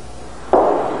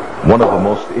 One of the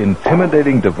most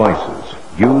intimidating devices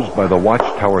used by the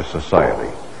Watchtower Society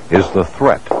is the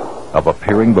threat of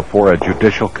appearing before a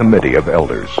judicial committee of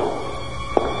elders.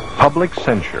 Public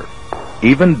censure,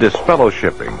 even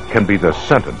disfellowshipping, can be the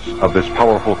sentence of this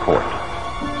powerful court.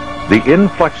 The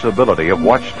inflexibility of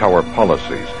Watchtower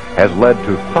policies has led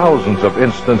to thousands of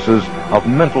instances of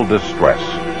mental distress,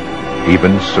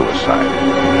 even suicide.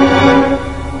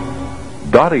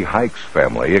 Dottie Hike's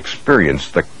family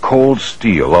experienced the cold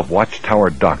steel of Watchtower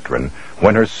doctrine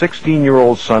when her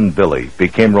 16-year-old son Billy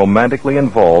became romantically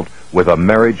involved with a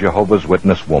married Jehovah's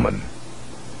Witness woman.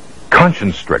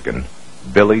 Conscience-stricken,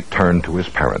 Billy turned to his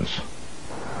parents.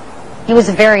 He was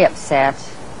very upset,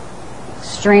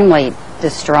 extremely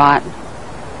distraught,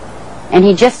 and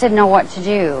he just didn't know what to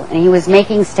do. And he was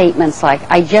making statements like,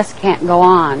 "I just can't go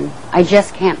on. I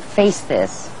just can't face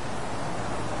this."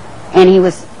 And he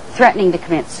was threatening to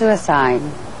commit suicide.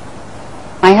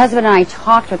 My husband and I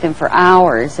talked with him for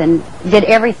hours and did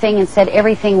everything and said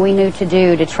everything we knew to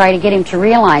do to try to get him to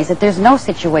realize that there's no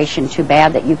situation too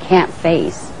bad that you can't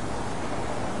face.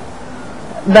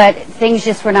 But things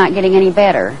just were not getting any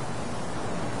better.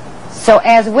 So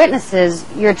as witnesses,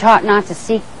 you're taught not to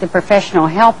seek the professional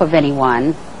help of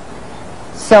anyone.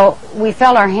 So we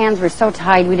felt our hands were so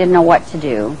tied we didn't know what to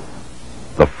do.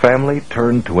 The family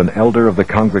turned to an elder of the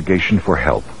congregation for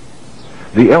help.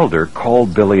 The elder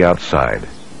called Billy outside,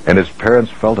 and his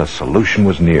parents felt a solution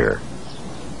was near.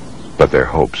 But their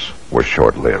hopes were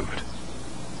short-lived.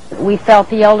 We felt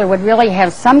the elder would really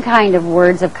have some kind of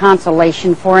words of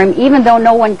consolation for him, even though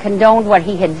no one condoned what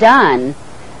he had done.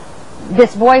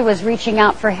 This boy was reaching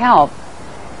out for help,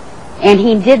 and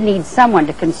he did need someone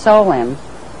to console him.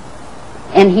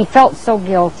 And he felt so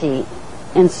guilty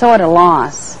and so at a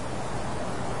loss.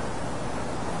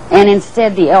 And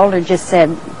instead the elder just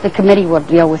said, "The committee will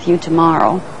deal with you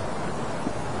tomorrow."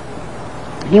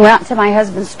 He went out to my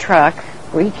husband's truck,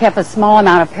 where he kept a small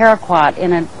amount of paraquat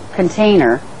in a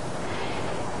container.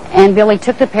 And Billy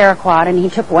took the paraquat and he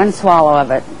took one swallow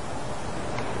of it.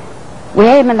 We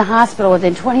had him in the hospital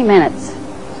within 20 minutes.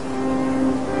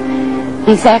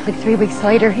 Exactly 3 weeks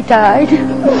later, he died.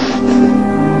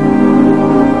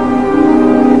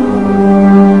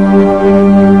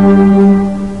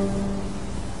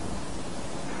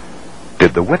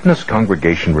 Did the witness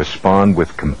congregation respond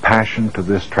with compassion to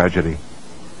this tragedy?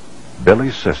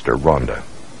 Billy's sister, Rhonda.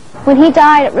 When he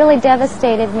died, it really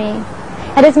devastated me.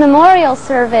 At his memorial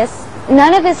service,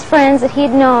 none of his friends that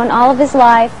he'd known all of his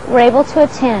life were able to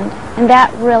attend, and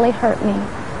that really hurt me.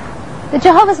 The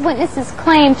Jehovah's Witnesses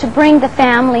claim to bring the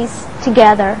families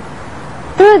together.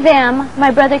 Through them, my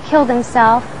brother killed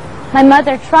himself. My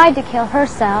mother tried to kill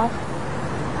herself.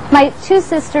 My two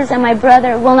sisters and my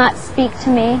brother will not speak to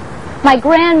me. My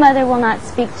grandmother will not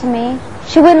speak to me.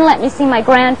 She wouldn't let me see my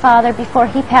grandfather before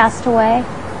he passed away.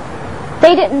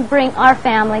 They didn't bring our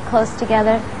family close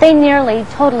together. They nearly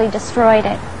totally destroyed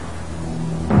it.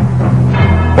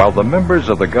 While the members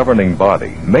of the governing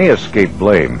body may escape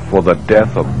blame for the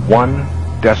death of one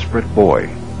desperate boy,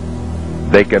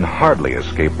 they can hardly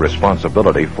escape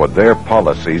responsibility for their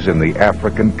policies in the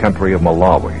African country of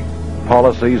Malawi.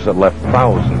 Policies that left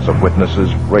thousands of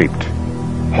witnesses raped,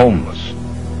 homeless,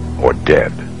 or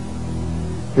dead.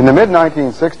 In the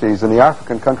mid-1960s, in the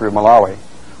African country of Malawi,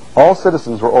 all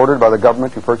citizens were ordered by the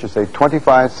government to purchase a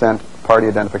 25-cent party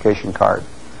identification card.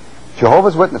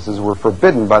 Jehovah's Witnesses were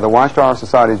forbidden by the Watchtower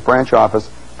Society's branch office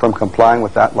from complying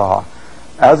with that law.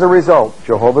 As a result,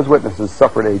 Jehovah's Witnesses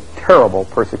suffered a terrible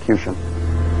persecution.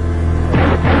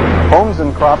 Homes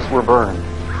and crops were burned,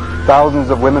 thousands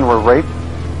of women were raped,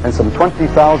 and some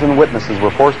 20,000 witnesses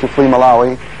were forced to flee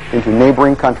Malawi into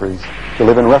neighboring countries to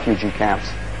live in refugee camps,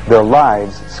 their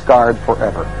lives scarred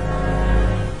forever.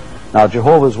 Now,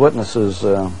 Jehovah's Witnesses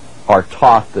are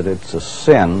taught that it's a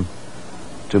sin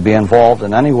to be involved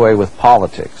in any way with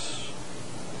politics.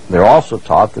 They're also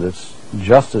taught that it's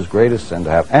just as great a sin to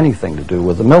have anything to do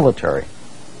with the military.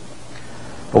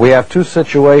 But we have two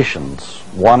situations,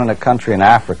 one in a country in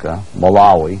Africa,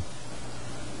 Malawi,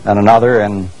 and another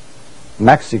in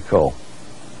Mexico,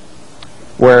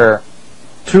 where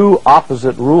two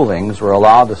opposite rulings were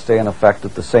allowed to stay in effect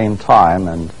at the same time,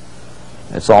 and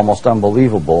it's almost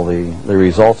unbelievable, the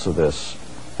results of this.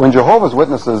 When Jehovah's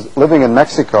Witnesses living in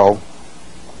Mexico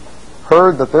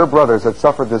heard that their brothers had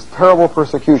suffered this terrible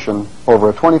persecution over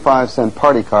a 25-cent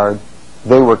party card,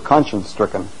 they were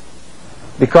conscience-stricken.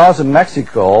 Because in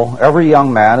Mexico, every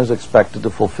young man is expected to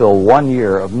fulfill 1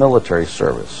 year of military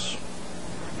service.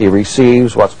 He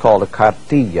receives what's called a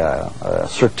cartilla, a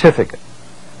certificate.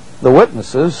 The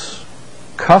witnesses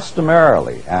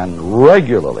customarily and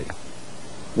regularly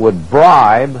would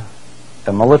bribe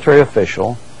a military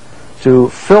official to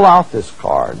fill out this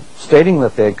card, stating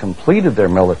that they had completed their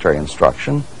military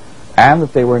instruction and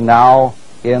that they were now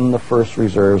in the first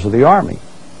reserves of the Army.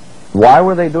 Why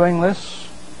were they doing this?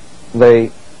 They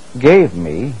gave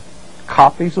me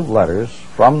copies of letters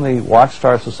from the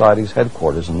Watchtower Society's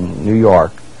headquarters in New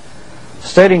York,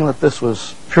 stating that this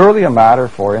was purely a matter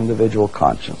for individual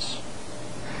conscience,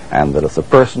 and that if the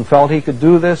person felt he could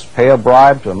do this, pay a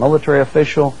bribe to a military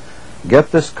official,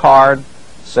 get this card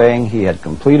saying he had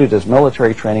completed his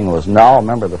military training and was now a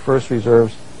member of the First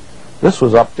Reserves, this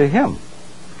was up to him.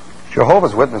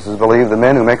 Jehovah's Witnesses believe the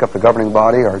men who make up the governing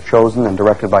body are chosen and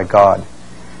directed by God.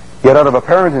 Yet out of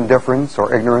apparent indifference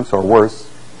or ignorance or worse,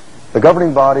 the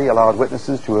governing body allowed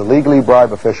witnesses to illegally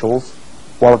bribe officials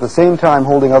while at the same time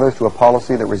holding others to a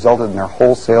policy that resulted in their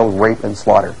wholesale rape and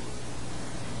slaughter.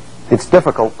 It's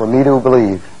difficult for me to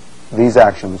believe these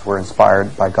actions were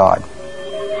inspired by God.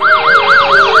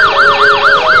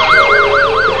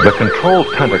 The control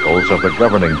tentacles of the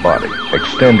governing body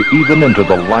extend even into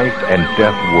the life and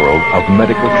death world of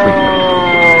medical treatment.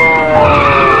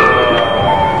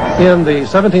 In the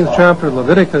 17th chapter of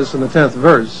Leviticus, in the 10th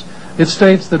verse, it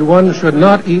states that one should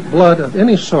not eat blood of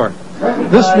any sort.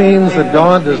 This means that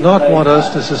God does not want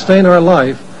us to sustain our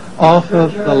life off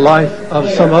of the life of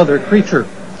some other creature.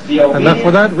 And that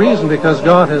for that reason, because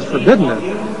God has forbidden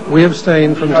it, we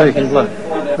abstain from taking blood.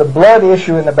 The blood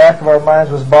issue in the back of our minds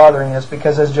was bothering us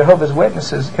because as Jehovah's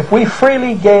Witnesses, if we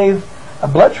freely gave a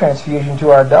blood transfusion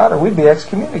to our daughter, we'd be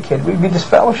excommunicated, we'd be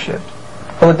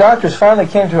disfellowshipped. Well, the doctors finally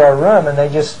came to our room and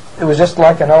it was just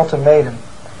like an ultimatum.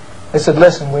 They said,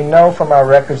 listen, we know from our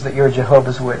records that you're a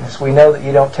Jehovah's Witness. We know that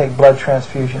you don't take blood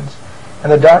transfusions.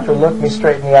 And the doctor looked me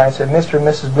straight in the eye and said, Mr. and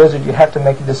Mrs. Blizzard, you have to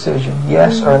make a decision,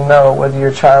 yes or no, whether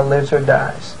your child lives or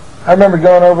dies. I remember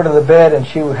going over to the bed and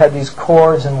she had these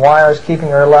cords and wires keeping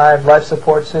her alive, life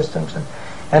support systems,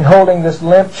 and holding this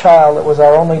limp child that was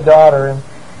our only daughter,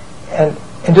 and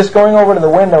just going over to the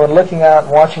window and looking out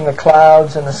and watching the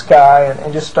clouds and the sky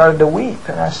and just started to weep.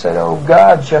 And I said, oh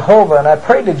God, Jehovah, and I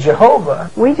prayed to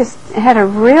Jehovah. We just had a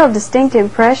real distinct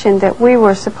impression that we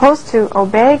were supposed to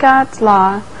obey God's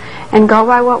law and go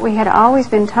by what we had always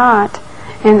been taught,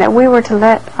 and that we were to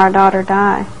let our daughter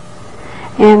die.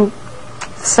 And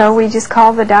so we just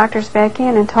called the doctors back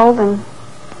in and told them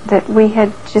that we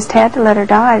had just had to let her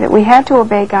die, that we had to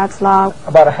obey God's law.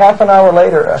 About a half an hour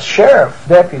later, a sheriff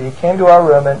deputy came to our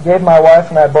room and gave my wife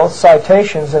and I both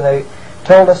citations, and they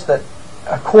told us that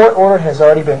a court order has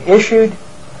already been issued.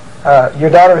 Your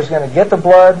daughter is going to get the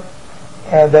blood,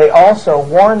 and they also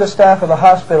warned the staff of the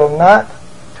hospital not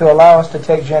to allow us to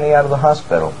take Jenny out of the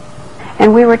hospital.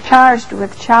 And we were charged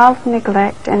with child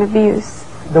neglect and abuse.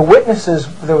 The witnesses,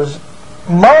 there was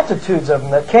multitudes of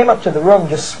them that came up to the room,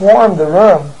 just swarmed the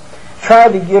room,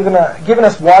 tried to giving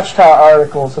us Watchtower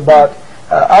articles about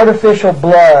artificial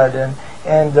blood,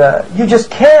 and you just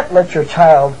can't let your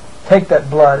child take that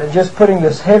blood, and just putting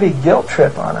this heavy guilt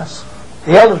trip on us.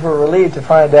 The elders were relieved to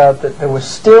find out that there was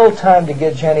still time to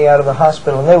get Jenny out of the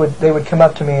hospital, and they would come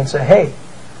up to me and say, "Hey,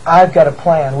 I've got a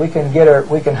plan. We can get her.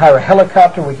 We can hire a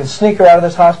helicopter. We can sneak her out of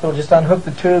this hospital. Just unhook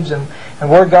the tubes, and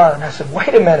we're gone." And I said,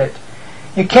 "Wait a minute.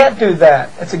 You can't do that.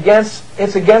 It's against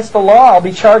the law. I'll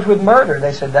be charged with murder."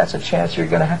 They said, "That's a chance you're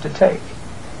going to have to take."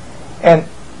 And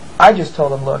I just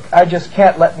told them, "Look, I just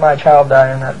can't let my child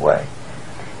die in that way."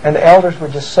 And the elders were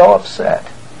just so upset.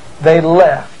 They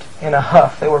left in a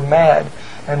huff. They were mad.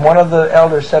 And one of the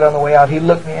elders said on the way out, he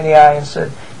looked me in the eye and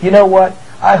said, "You know what?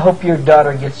 I hope your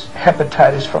daughter gets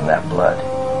hepatitis from that blood."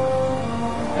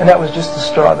 And that was just the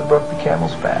straw that broke the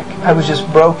camel's back. I was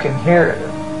just broken here.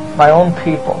 My own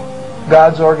people,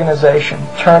 God's organization,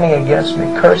 turning against me,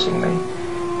 cursing me,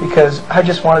 because I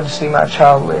just wanted to see my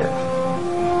child live.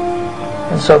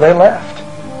 And so they left.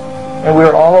 And we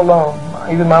were all alone.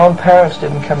 Even my own parents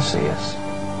didn't come see us.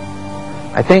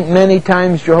 I think many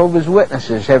times Jehovah's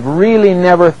Witnesses have really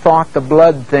never thought the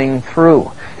blood thing through.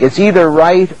 It's either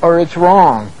right or it's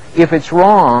wrong. If it's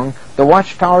wrong, the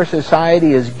Watchtower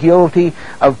Society is guilty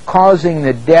of causing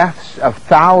the deaths of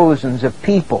thousands of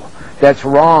people. That's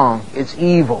wrong. It's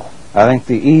evil. I think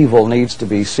the evil needs to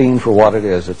be seen for what it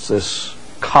is. It's this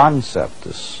concept,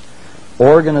 this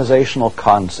organizational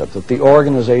concept, that the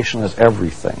organization is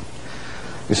everything.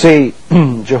 You see,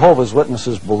 Jehovah's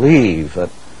Witnesses believe that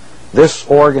this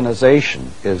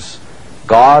organization is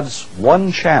God's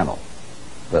one channel,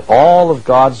 that all of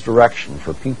God's direction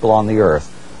for people on the earth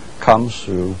comes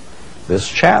through this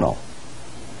channel.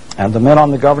 And the men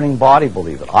on the governing body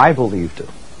believe it. I believed it.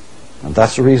 And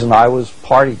that's the reason I was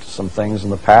party to some things in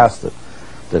the past that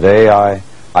today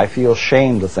I feel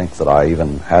shame to think that I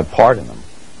even had part in them.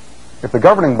 If the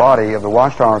governing body of the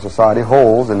Watchtower Society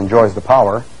holds and enjoys the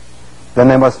power, then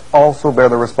they must also bear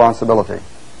the responsibility.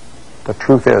 The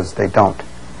truth is, they don't.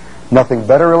 Nothing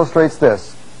better illustrates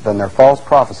this than their false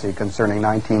prophecy concerning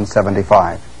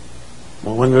 1975.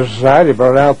 Well, when the Society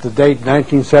brought out the date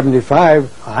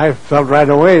 1975, I felt right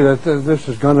away that this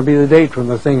is going to be the date when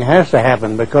the thing has to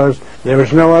happen, because there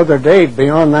was no other date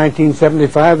beyond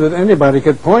 1975 that anybody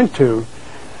could point to.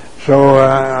 So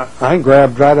I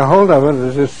grabbed right a hold of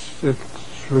it. It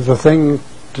was a thing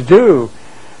to do,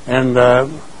 and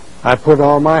I put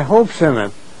all my hopes in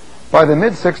it. By the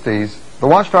mid-60s, the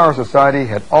Watchtower Society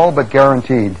had all but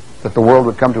guaranteed that the world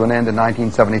would come to an end in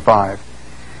 1975.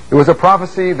 It was a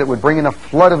prophecy that would bring in a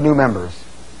flood of new members,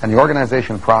 and the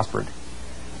organization prospered.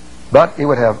 But it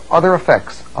would have other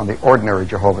effects on the ordinary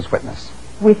Jehovah's Witness.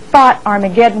 We thought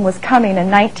Armageddon was coming in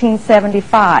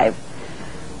 1975.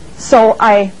 So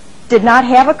I did not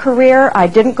have a career. I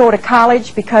didn't go to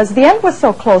college because the end was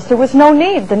so close. There was no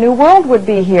need. The new world would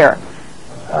be here.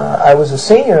 I was a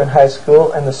senior in high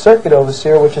school, and the circuit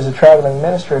overseer, which is a traveling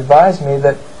minister, advised me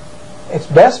that it's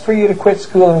best for you to quit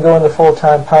school and go into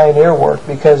full-time pioneer work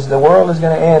because the world is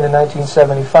going to end in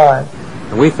 1975.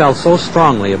 And we felt so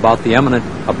strongly about the imminent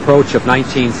approach of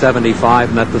 1975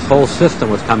 and that this whole system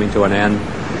was coming to an end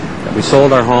that we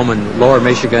sold our home in Lower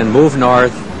Michigan, moved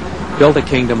north, built a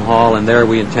Kingdom Hall, and there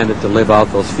we intended to live out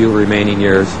those few remaining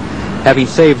years, having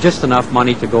saved just enough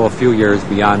money to go a few years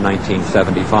beyond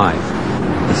 1975.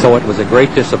 And so it was a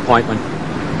great disappointment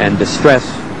and distress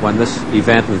when this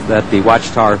event that the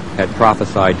Watchtower had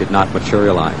prophesied did not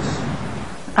materialize.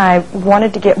 I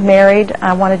wanted to get married.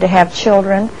 I wanted to have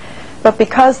children. But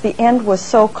because the end was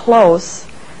so close,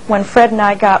 when Fred and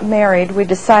I got married, we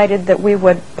decided that we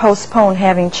would postpone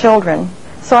having children.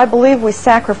 So I believe we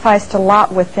sacrificed a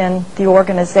lot within the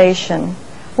organization.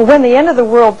 Well, when the end of the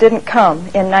world didn't come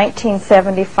in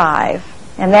 1975,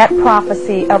 and that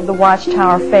prophecy of the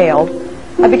Watchtower failed,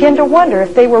 I began to wonder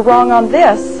if they were wrong on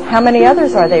this, how many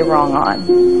others are they wrong on?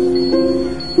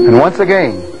 And once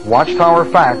again, Watchtower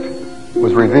fact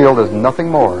was revealed as nothing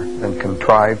more than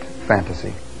contrived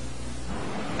fantasy.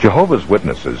 Jehovah's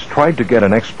Witnesses tried to get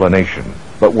an explanation,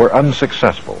 but were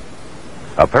unsuccessful.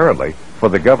 Apparently, for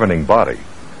the governing body,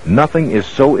 nothing is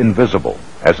so invisible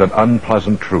as an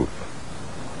unpleasant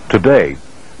truth. Today,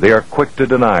 they are quick to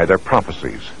deny their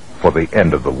prophecies for the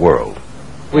end of the world.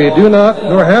 We do not,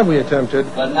 nor have we attempted,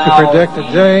 to predict a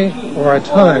day or a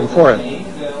time for it.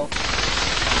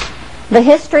 The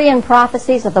history and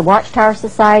prophecies of the Watchtower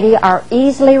Society are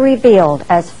easily revealed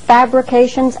as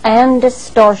fabrications and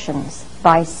distortions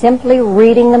by simply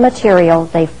reading the material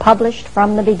they've published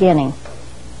from the beginning.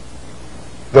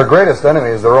 Their greatest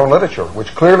enemy is their own literature,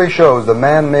 which clearly shows the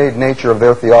man-made nature of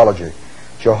their theology.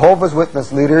 Jehovah's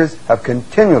Witness leaders have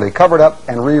continually covered up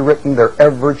and rewritten their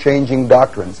ever-changing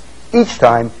doctrines, each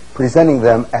time presenting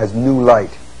them as new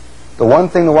light. The one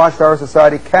thing the Watchtower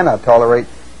Society cannot tolerate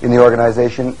in the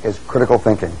organization is critical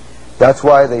thinking. That's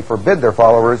why they forbid their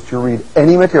followers to read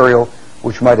any material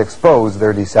which might expose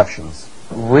their deceptions.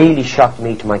 Really shocked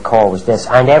me to my core was this,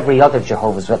 and every other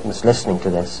Jehovah's Witness listening to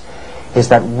this, is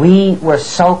that we were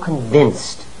so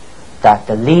convinced that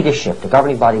the leadership, the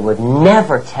governing body, would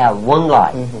never tell one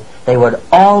lie. They would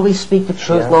always speak the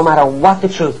truth, no matter what the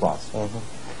truth was.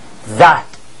 That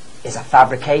is a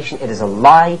fabrication. It is a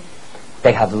lie.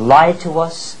 They have lied to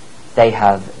us. They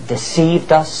have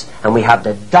deceived us, and we have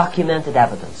the documented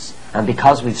evidence. And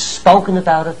because we've spoken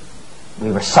about it,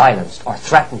 we were silenced or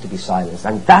threatened to be silenced.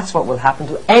 And that's what will happen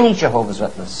to any Jehovah's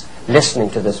Witness listening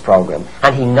to this program.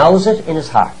 And he knows it in his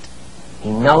heart.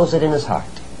 He knows it in his heart.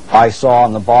 I saw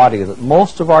in the body that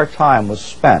most of our time was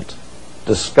spent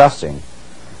discussing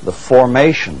the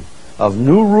formation of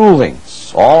new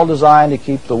rulings, all designed to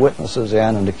keep the witnesses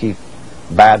in and to keep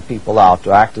bad people out,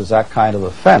 to act as that kind of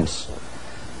a fence.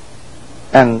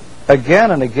 And again,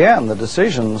 the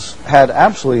decisions had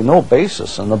absolutely no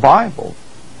basis in the Bible.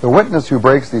 The witness who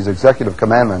breaks these executive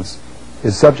commandments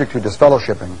is subject to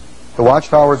disfellowshipping, the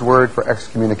Watchtower's word for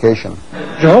excommunication.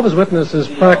 Jehovah's Witnesses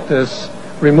practice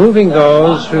removing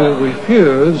those who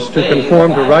refuse to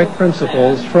conform to right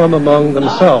principles from among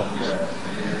themselves.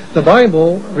 The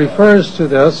Bible refers to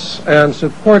this and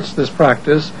supports this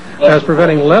practice as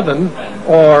preventing leaven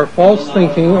or false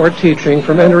thinking or teaching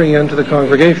from entering into the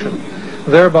congregation,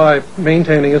 thereby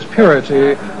maintaining its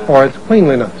purity or its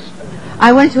cleanliness.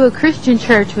 I went to a Christian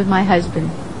church with my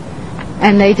husband,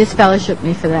 and they disfellowshipped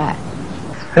me for that.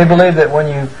 They believe that when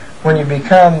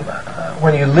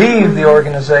you leave the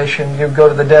organization, you go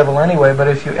to the devil anyway, but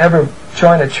if you ever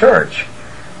join a church,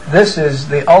 this is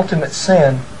the ultimate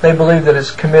sin. They believe that it's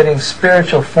committing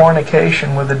spiritual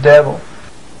fornication with the devil.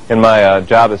 In my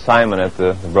job assignment at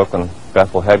the Brooklyn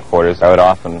Bethel headquarters, I would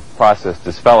often process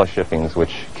disfellowshippings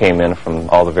which came in from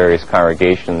all the various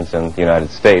congregations in the United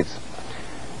States.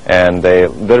 And they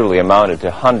literally amounted to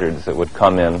hundreds that would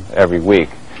come in every week.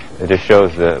 It just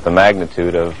shows the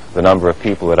magnitude of the number of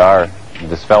people that are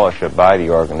disfellowshipped by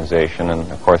the organization,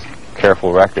 and of course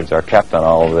careful records are kept on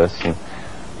all of this,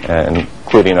 and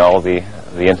including all the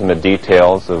intimate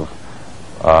details of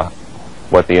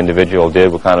what the individual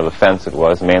did, what kind of offense it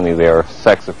was. Mainly they are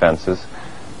sex offenses,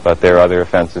 but there are other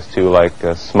offenses too, like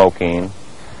smoking,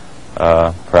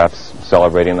 perhaps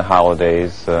celebrating the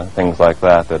holidays, things like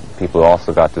that people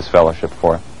also got disfellowship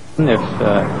for. If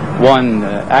one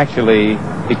actually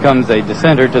becomes a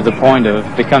dissenter to the point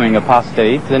of becoming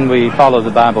apostate, then we follow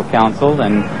the Bible counsel,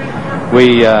 and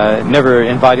we never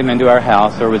invite him into our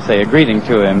house or would say a greeting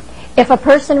to him. If a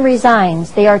person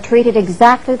resigns, they are treated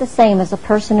exactly the same as a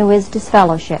person who is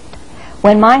disfellowshipped.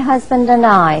 When my husband and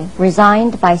I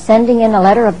resigned by sending in a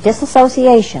letter of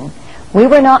disassociation, we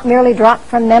were not merely dropped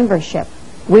from membership.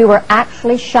 We were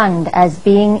actually shunned as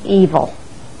being evil.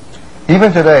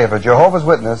 Even today, if a Jehovah's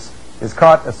Witness is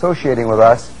caught associating with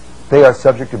us, they are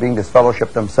subject to being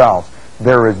disfellowshipped themselves.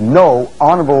 There is no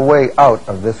honorable way out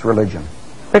of this religion.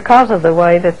 Because of the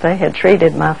way that they had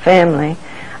treated my family,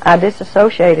 I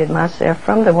disassociated myself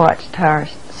from the Watchtower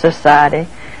Society,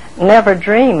 never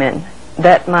dreaming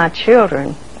that my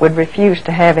children would refuse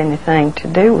to have anything to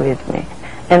do with me.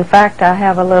 In fact, I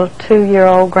have a little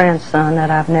 2-year-old grandson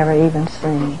that I've never even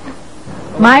seen.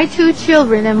 My 2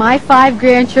 children and my 5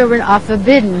 grandchildren are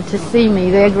forbidden to see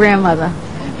me, their grandmother,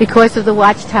 because of the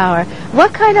Watchtower.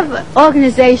 What kind of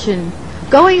organization,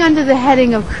 going under the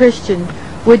heading of Christian,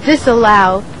 would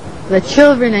disallow the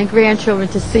children and grandchildren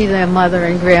to see their mother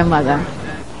and grandmother?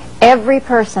 Every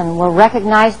person will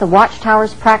recognize the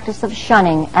Watchtower's practice of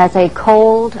shunning as a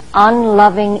cold,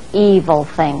 unloving, evil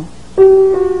thing.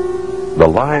 The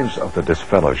lives of the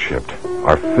disfellowshipped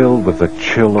are filled with the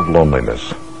chill of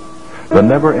loneliness, the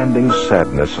never-ending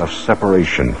sadness of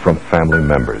separation from family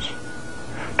members.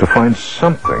 To find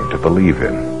something to believe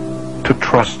in, to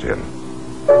trust in,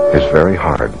 is very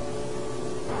hard.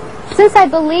 Since I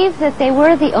believed that they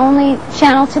were the only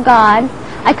channel to God,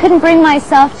 I couldn't bring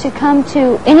myself to come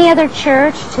to any other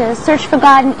church, to search for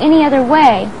God in any other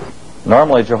way.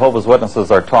 Normally, Jehovah's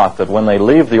Witnesses are taught that when they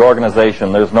leave the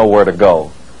organization, there's nowhere to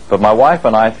go. But my wife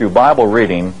and I, through Bible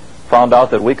reading, found out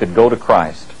that we could go to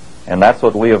Christ. And that's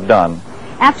what we have done.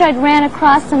 After I'd ran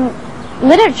across some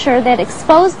literature that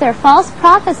exposed their false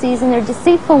prophecies and their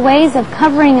deceitful ways of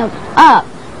covering them up,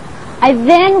 I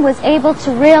then was able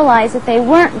to realize that they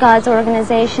weren't God's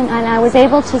organization, and I was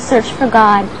able to search for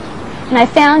God. And I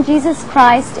found Jesus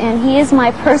Christ, and He is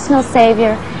my personal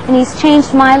Savior, and He's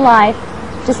changed my life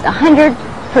just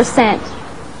 100%.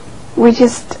 We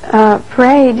just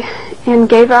prayed and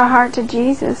gave our heart to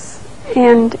Jesus,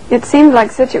 and it seemed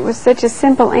like it was such a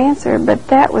simple answer, but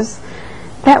that was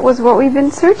That was what we've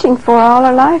been searching for all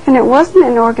our life, and it wasn't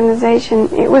an organization.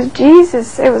 It was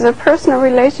Jesus. It was a personal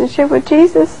relationship with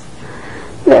Jesus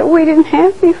that we didn't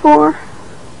have before.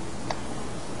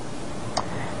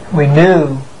 We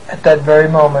knew at that very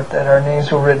moment that our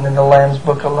names were written in the Lamb's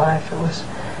Book of Life.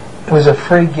 It was a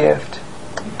free gift,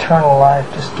 eternal life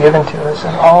just given to us,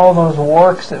 and all those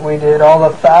works that we did, all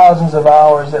the thousands of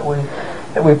hours that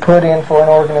we put in for an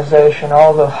organization,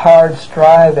 all the hard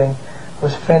striving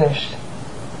was finished.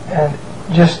 And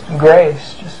just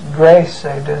grace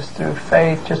saved us through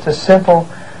faith, just a simple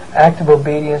act of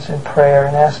obedience and prayer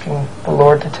and asking the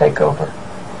Lord to take over.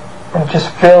 And it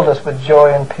just filled us with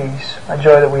joy and peace, a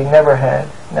joy that we never had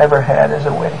as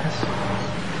a witness.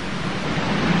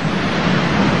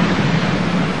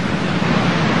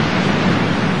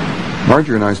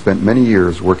 Marjorie and I spent many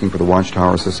years working for the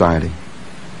Watchtower Society,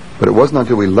 but it wasn't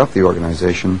until we left the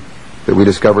organization that we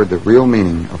discovered the real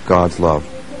meaning of God's love.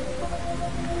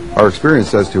 Our experience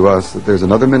says to us that there's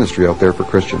another ministry out there for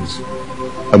Christians,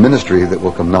 a ministry that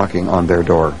will come knocking on their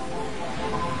door.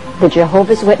 The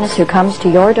Jehovah's Witness who comes to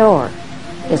your door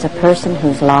is a person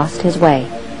who's lost his way.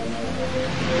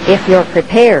 If you're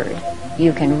prepared,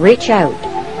 you can reach out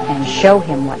and show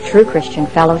him what true Christian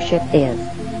fellowship is.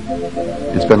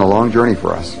 It's been a long journey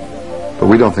for us, but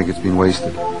we don't think it's been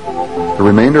wasted. The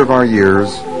remainder of our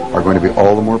years are going to be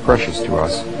all the more precious to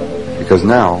us, because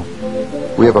now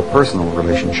we have a personal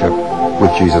relationship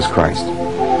with Jesus Christ.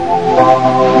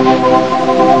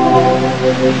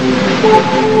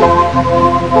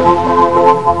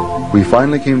 We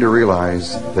finally came to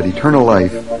realize that eternal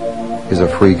life is a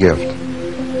free gift.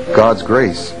 God's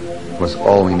grace was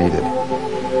all we needed.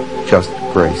 Just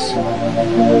grace.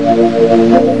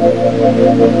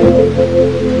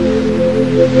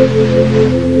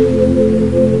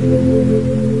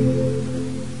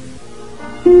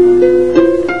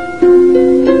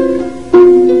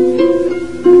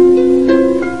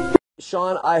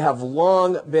 Sean, I have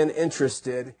long been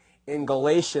interested in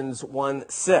Galatians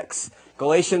 1:6.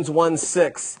 Galatians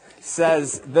 1:6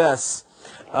 says this,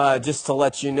 just to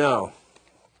let you know.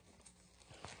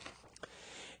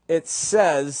 It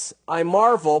says, I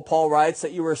marvel, Paul writes,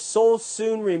 that you were so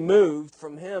soon removed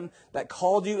from him that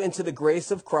called you into the grace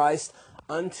of Christ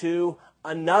unto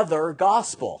another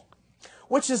gospel,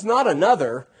 which is not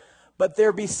another, but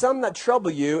there be some that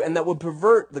trouble you and that would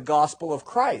pervert the gospel of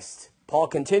Christ. Paul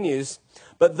continues,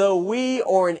 but though we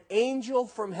or an angel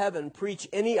from heaven preach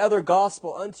any other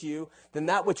gospel unto you than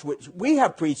that which we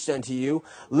have preached unto you,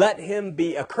 let him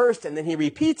be accursed. And then he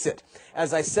repeats it.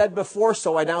 As I said before,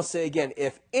 so I now say again,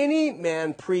 if any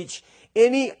man preach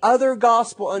any other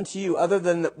gospel unto you other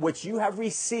than which you have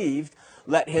received,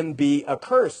 let him be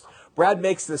accursed. Brad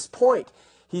makes this point.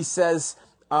 He says,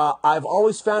 I've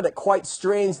always found it quite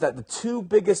strange that the two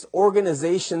biggest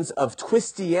organizations of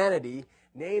Twistianity,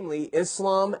 namely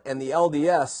Islam and the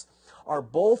LDS, are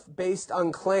both based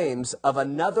on claims of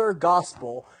another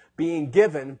gospel being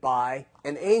given by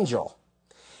an angel.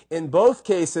 In both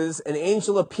cases, an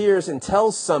angel appears and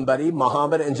tells somebody,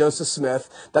 Muhammad and Joseph Smith,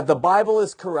 that the Bible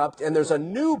is corrupt and there's a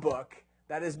new book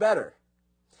that is better.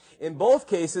 In both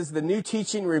cases, the new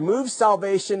teaching removes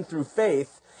salvation through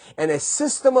faith and a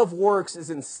system of works is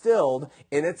instilled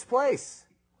in its place.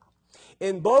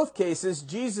 In both cases,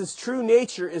 Jesus' true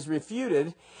nature is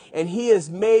refuted, and he is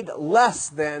made less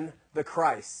than the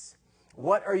Christ.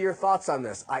 What are your thoughts on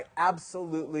this? I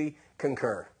absolutely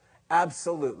concur.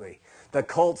 Absolutely. The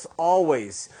cults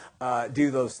always do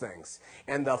those things.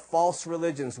 And the false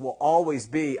religions will always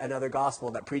be another gospel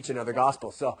that preach another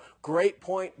gospel. So, great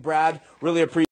point, Brad. Really appreciate it.